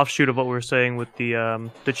 Kind of offshoot of what we were saying with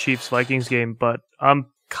the Chiefs Vikings game, but I'm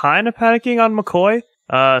kind of panicking on McCoy.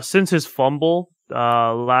 Since his fumble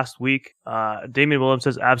last week, Damian Williams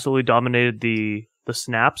has absolutely dominated the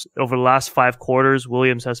snaps. Over the last 5 quarters,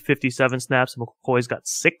 Williams has 57 snaps, and McCoy's got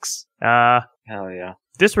 6. Hell yeah.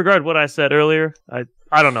 Disregard what I said earlier. I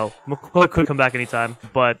don't know. McCoy could come back anytime,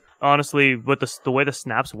 but honestly, with the way the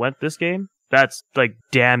snaps went this game, that's like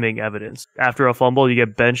damning evidence. After a fumble, you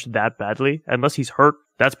get benched that badly. Unless he's hurt,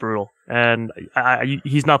 that's brutal. And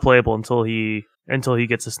he's not playable until he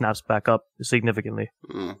gets the snaps back up significantly.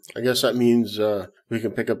 I guess that means we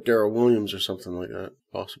can pick up Darrell Williams or something like that.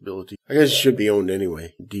 possibility. I guess it should be owned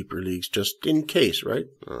anyway, deeper leagues, just in case, right?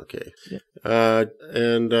 Okay. Yeah.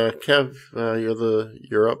 And Kev,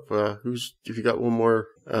 you're up. If you got one more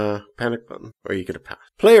panic button, or are you gonna pass?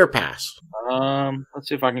 Play or pass? Let's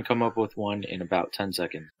see if I can come up with one in about 10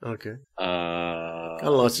 seconds. Okay. Got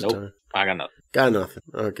lots of time. I got nothing. Got nothing.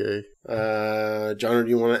 Okay. John, do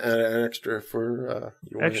you want to add an extra for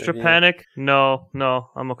extra panic? No,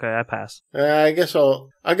 I'm okay. I pass. I guess I'll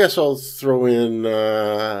throw in.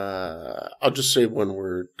 I'll just say one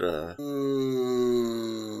word.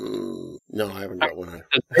 No, I haven't got one.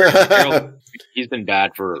 He's been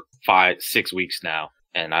bad for 5-6 weeks now,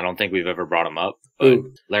 and I don't think we've ever brought him up. But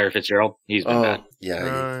Larry Fitzgerald, he's been bad.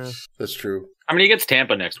 Yeah, that's true. I mean, he gets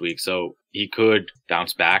Tampa next week, so he could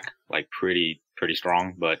bounce back like pretty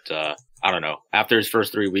strong. But I don't know. After his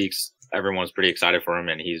first 3 weeks, everyone's pretty excited for him,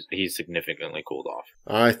 and he's significantly cooled off.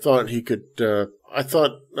 I thought he could. I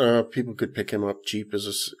thought people could pick him up cheap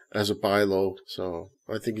as a buy low. So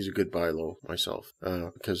I think he's a good buy low myself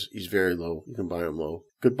because he's very low. You can buy him low.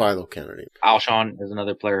 Good buy low candidate. Alshon is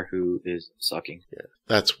another player who is sucking.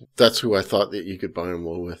 Yeah, that's who I thought that you could buy him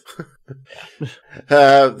low with.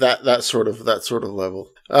 that sort of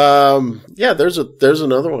level. Yeah, there's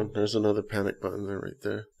another one. There's another panic button there right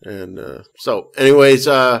there. And so, anyways,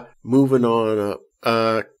 moving on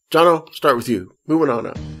up. Jono, start with you. Moving on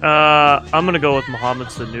up. I'm going to go with Mohamed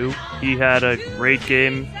Sanu. He had a great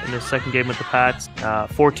game in his second game with the Pats.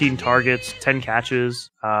 14 targets, 10 catches,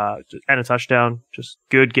 and a touchdown. Just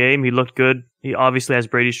good game. He looked good. He obviously has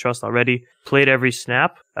Brady's trust already. Played every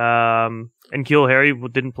snap. And Keel Harry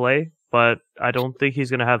didn't play, but I don't think he's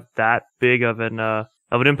going to have that big of an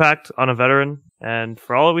impact on a veteran. And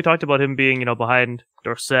for all that we talked about him being, behind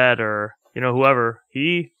Dorsett or, whoever,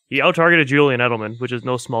 he out-targeted Julian Edelman, which is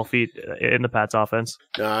no small feat in the Pats offense.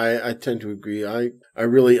 I tend to agree. I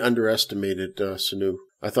really underestimated Sanu.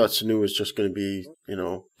 I thought Sanu was just going to be,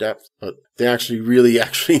 depth, but they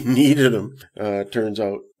actually needed him, turns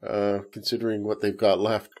out, considering what they've got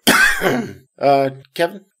left.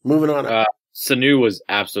 Kevin, moving on. Sanu was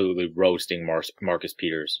absolutely roasting Marcus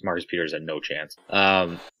Peters. Marcus Peters had no chance.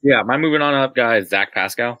 My moving on up guy is Zach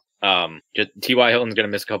Pascal. T.Y. Hilton's going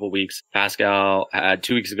to miss a couple weeks. Pascal had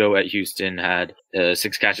 2 weeks ago at Houston, had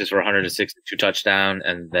 6 catches for 162 touchdown,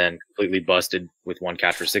 and then completely busted with 1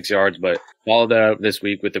 catch for 6 yards, but followed that up this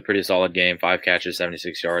week with a pretty solid game, 5 catches,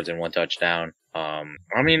 76 yards, and 1 touchdown.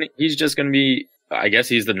 I mean, he's just going to be, I guess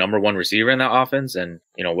he's the number 1 receiver in that offense, and,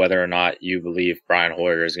 whether or not you believe Brian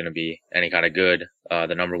Hoyer is going to be any kind of good,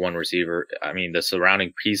 the number 1 receiver, I mean, the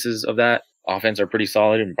surrounding pieces of that offense are pretty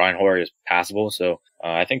solid, and Brian Hoyer is passable, so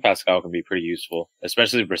I think Pascal can be pretty useful,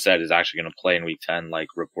 especially if Brissett is actually going to play in Week 10, like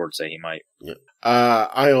reports say he might. Yeah.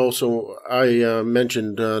 I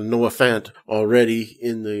mentioned Noah Fant already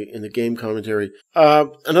in the game commentary.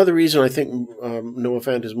 Another reason I think Noah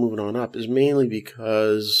Fant is moving on up is mainly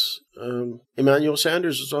because Emmanuel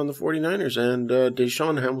Sanders is on the 49ers, and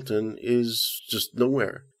Deshaun Hamilton is just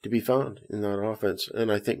nowhere to be found in that offense.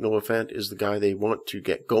 And I think Noah Fant is the guy they want to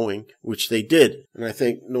get going, which they did. And I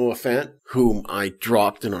think Noah Fant, whom I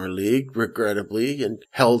dropped in our league, regrettably, and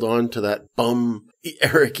held on to that bum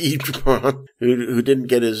Eric Ebron, who didn't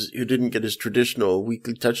get his traditional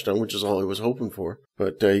weekly touchdown, which is all I was hoping for.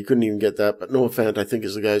 But he couldn't even get that. But Noah Fant, I think,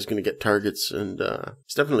 is the guy who's going to get targets, and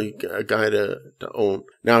he's definitely a guy to own.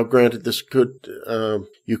 Now, granted, this could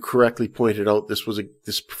you correctly pointed out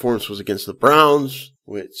this performance was against the Browns,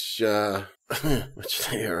 which they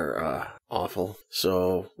are awful.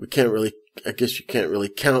 So I guess you can't really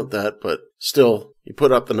count that, but still, you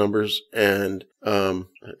put up the numbers, and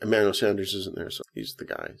Emmanuel Sanders isn't there, so he's the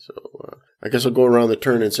guy. So I guess I'll go around the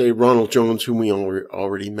turn and say Ronald Jones, whom we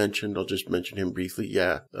already mentioned. I'll just mention him briefly.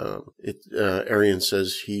 Yeah, Arian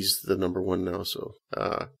says he's the number 1 now. So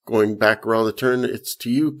going back around the turn, it's to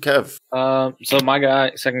you, Kev. So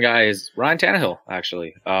my second guy is Ryan Tannehill.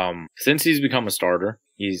 Actually, since he's become a starter,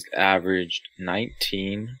 he's averaged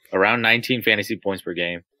around 19 fantasy points per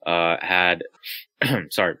game.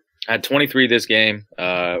 Had 23 this game,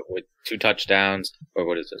 with 2 touchdowns. Or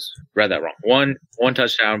what is this? Read that wrong. One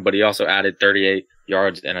touchdown, but he also added 38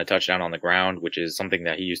 yards and a touchdown on the ground, which is something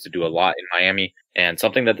that he used to do a lot in Miami, and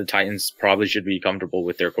something that the Titans probably should be comfortable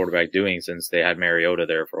with their quarterback doing, since they had Mariota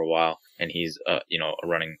there for a while, and he's a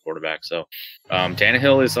running quarterback. So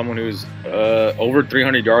Tannehill is someone who's over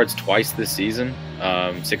 300 yards twice this season,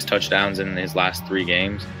 6 touchdowns in his last 3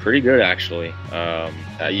 games. Pretty good, actually.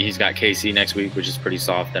 He's got KC next week, which is pretty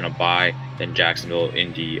soft, then a bye, then Jacksonville,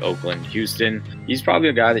 Indy, Oakland, Houston. He's probably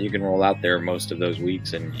a guy that you can roll out there most of those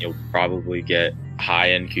weeks, and you'll probably get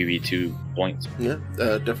high-end QB2 points. Yeah,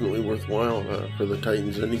 definitely worthwhile for the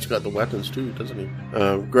Titans, and he's got the weapons too, doesn't he?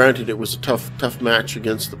 Granted, it was a tough match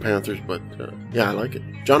against the Panthers, but yeah, I like it.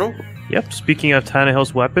 Jono? Yep. Speaking of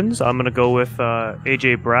Tannehill's weapons, I'm going to go with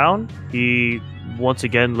A.J. Brown. He once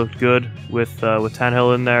again looked good with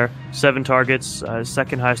Tannehill in there. 7 targets,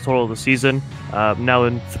 second highest total of the season. Now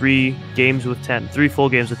in 3 full games with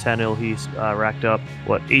Tannehill, he's racked up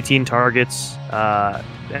 18 targets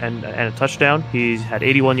and a touchdown. He's had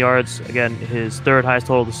 81 yards. Again, his 3rd highest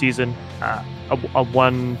total of the season. A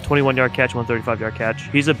 21-yard catch, 135-yard catch.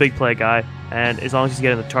 He's a big play guy, and as long as he's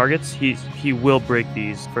getting the targets, he will break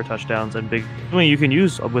these for touchdowns and big. Something you can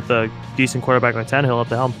use with a decent quarterback like Tannehill at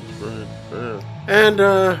the helm. Right. And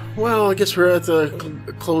well, I guess we're at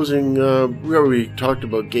the closing. We already talked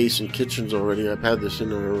about Gase and Kitchens already. I've had this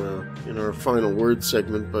in our final word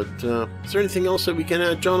segment. But is there anything else that we can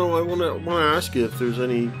add, Jono? I want to ask you if there's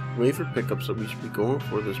any waiver pickups that we should be going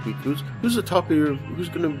for this week. Who's the top of your?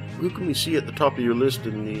 Who can we see at the top of your list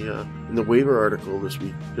in the waiver article this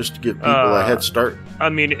week? Just to give people a head start. I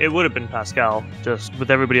mean, it would have been Pascal. Just with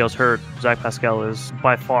everybody else hurt, Zach Pascal is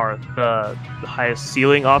by far the highest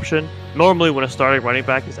ceiling option. Normally, when a starting running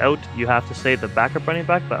back is out, you have to say the backup running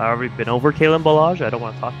back, but I've already been over Kalen Ballage. I don't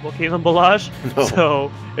want to talk about Kalen Ballage. No.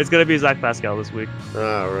 So it's going to be Zach Pascal this week.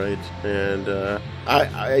 All right. And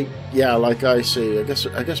yeah, like I say, I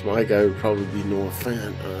guess my guy would probably be Noah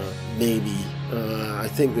Fant. Maybe. I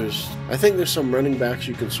think there's some running backs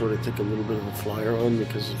you can sort of take a little bit of a flyer on,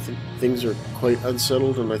 because I think things are quite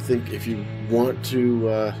unsettled. And I think if you want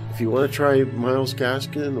to try Myles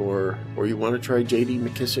Gaskin or you want to try J.D.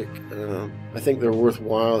 McKissick, I think they're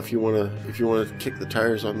worthwhile if you want to kick the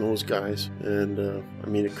tires on those guys. And I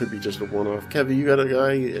mean, it could be just a one-off. Kevin, you got a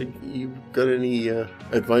guy? You got any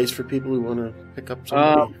advice for people who want to pick up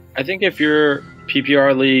somebody? I think if you're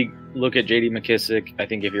PPR league, look at J.D. McKissick. I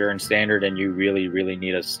think if you're in standard and you really, really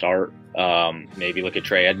need a start, maybe look at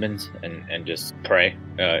Trey Edmonds and just pray.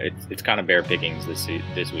 It's kind of bare pickings this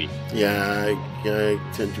week. Yeah, I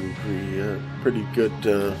tend to agree.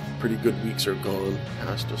 Pretty good weeks are gone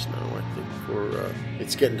past us now. I think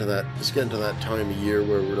it's getting to that time of year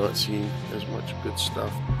where we're not seeing as much good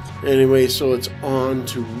stuff. Anyway, so it's on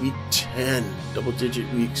to week 10.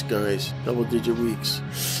 Double-digit weeks, guys. Double-digit weeks.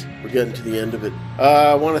 We're getting to the end of it.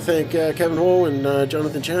 I want to thank Kevin Ho and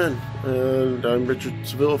Jonathan Chan. And I'm Richard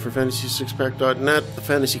Savill for FantasySixPack.net, the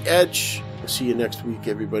Fantasy Edge. We'll see you next week,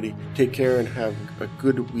 everybody. Take care and have a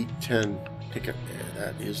good week 10. Take care.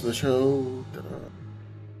 That is the show.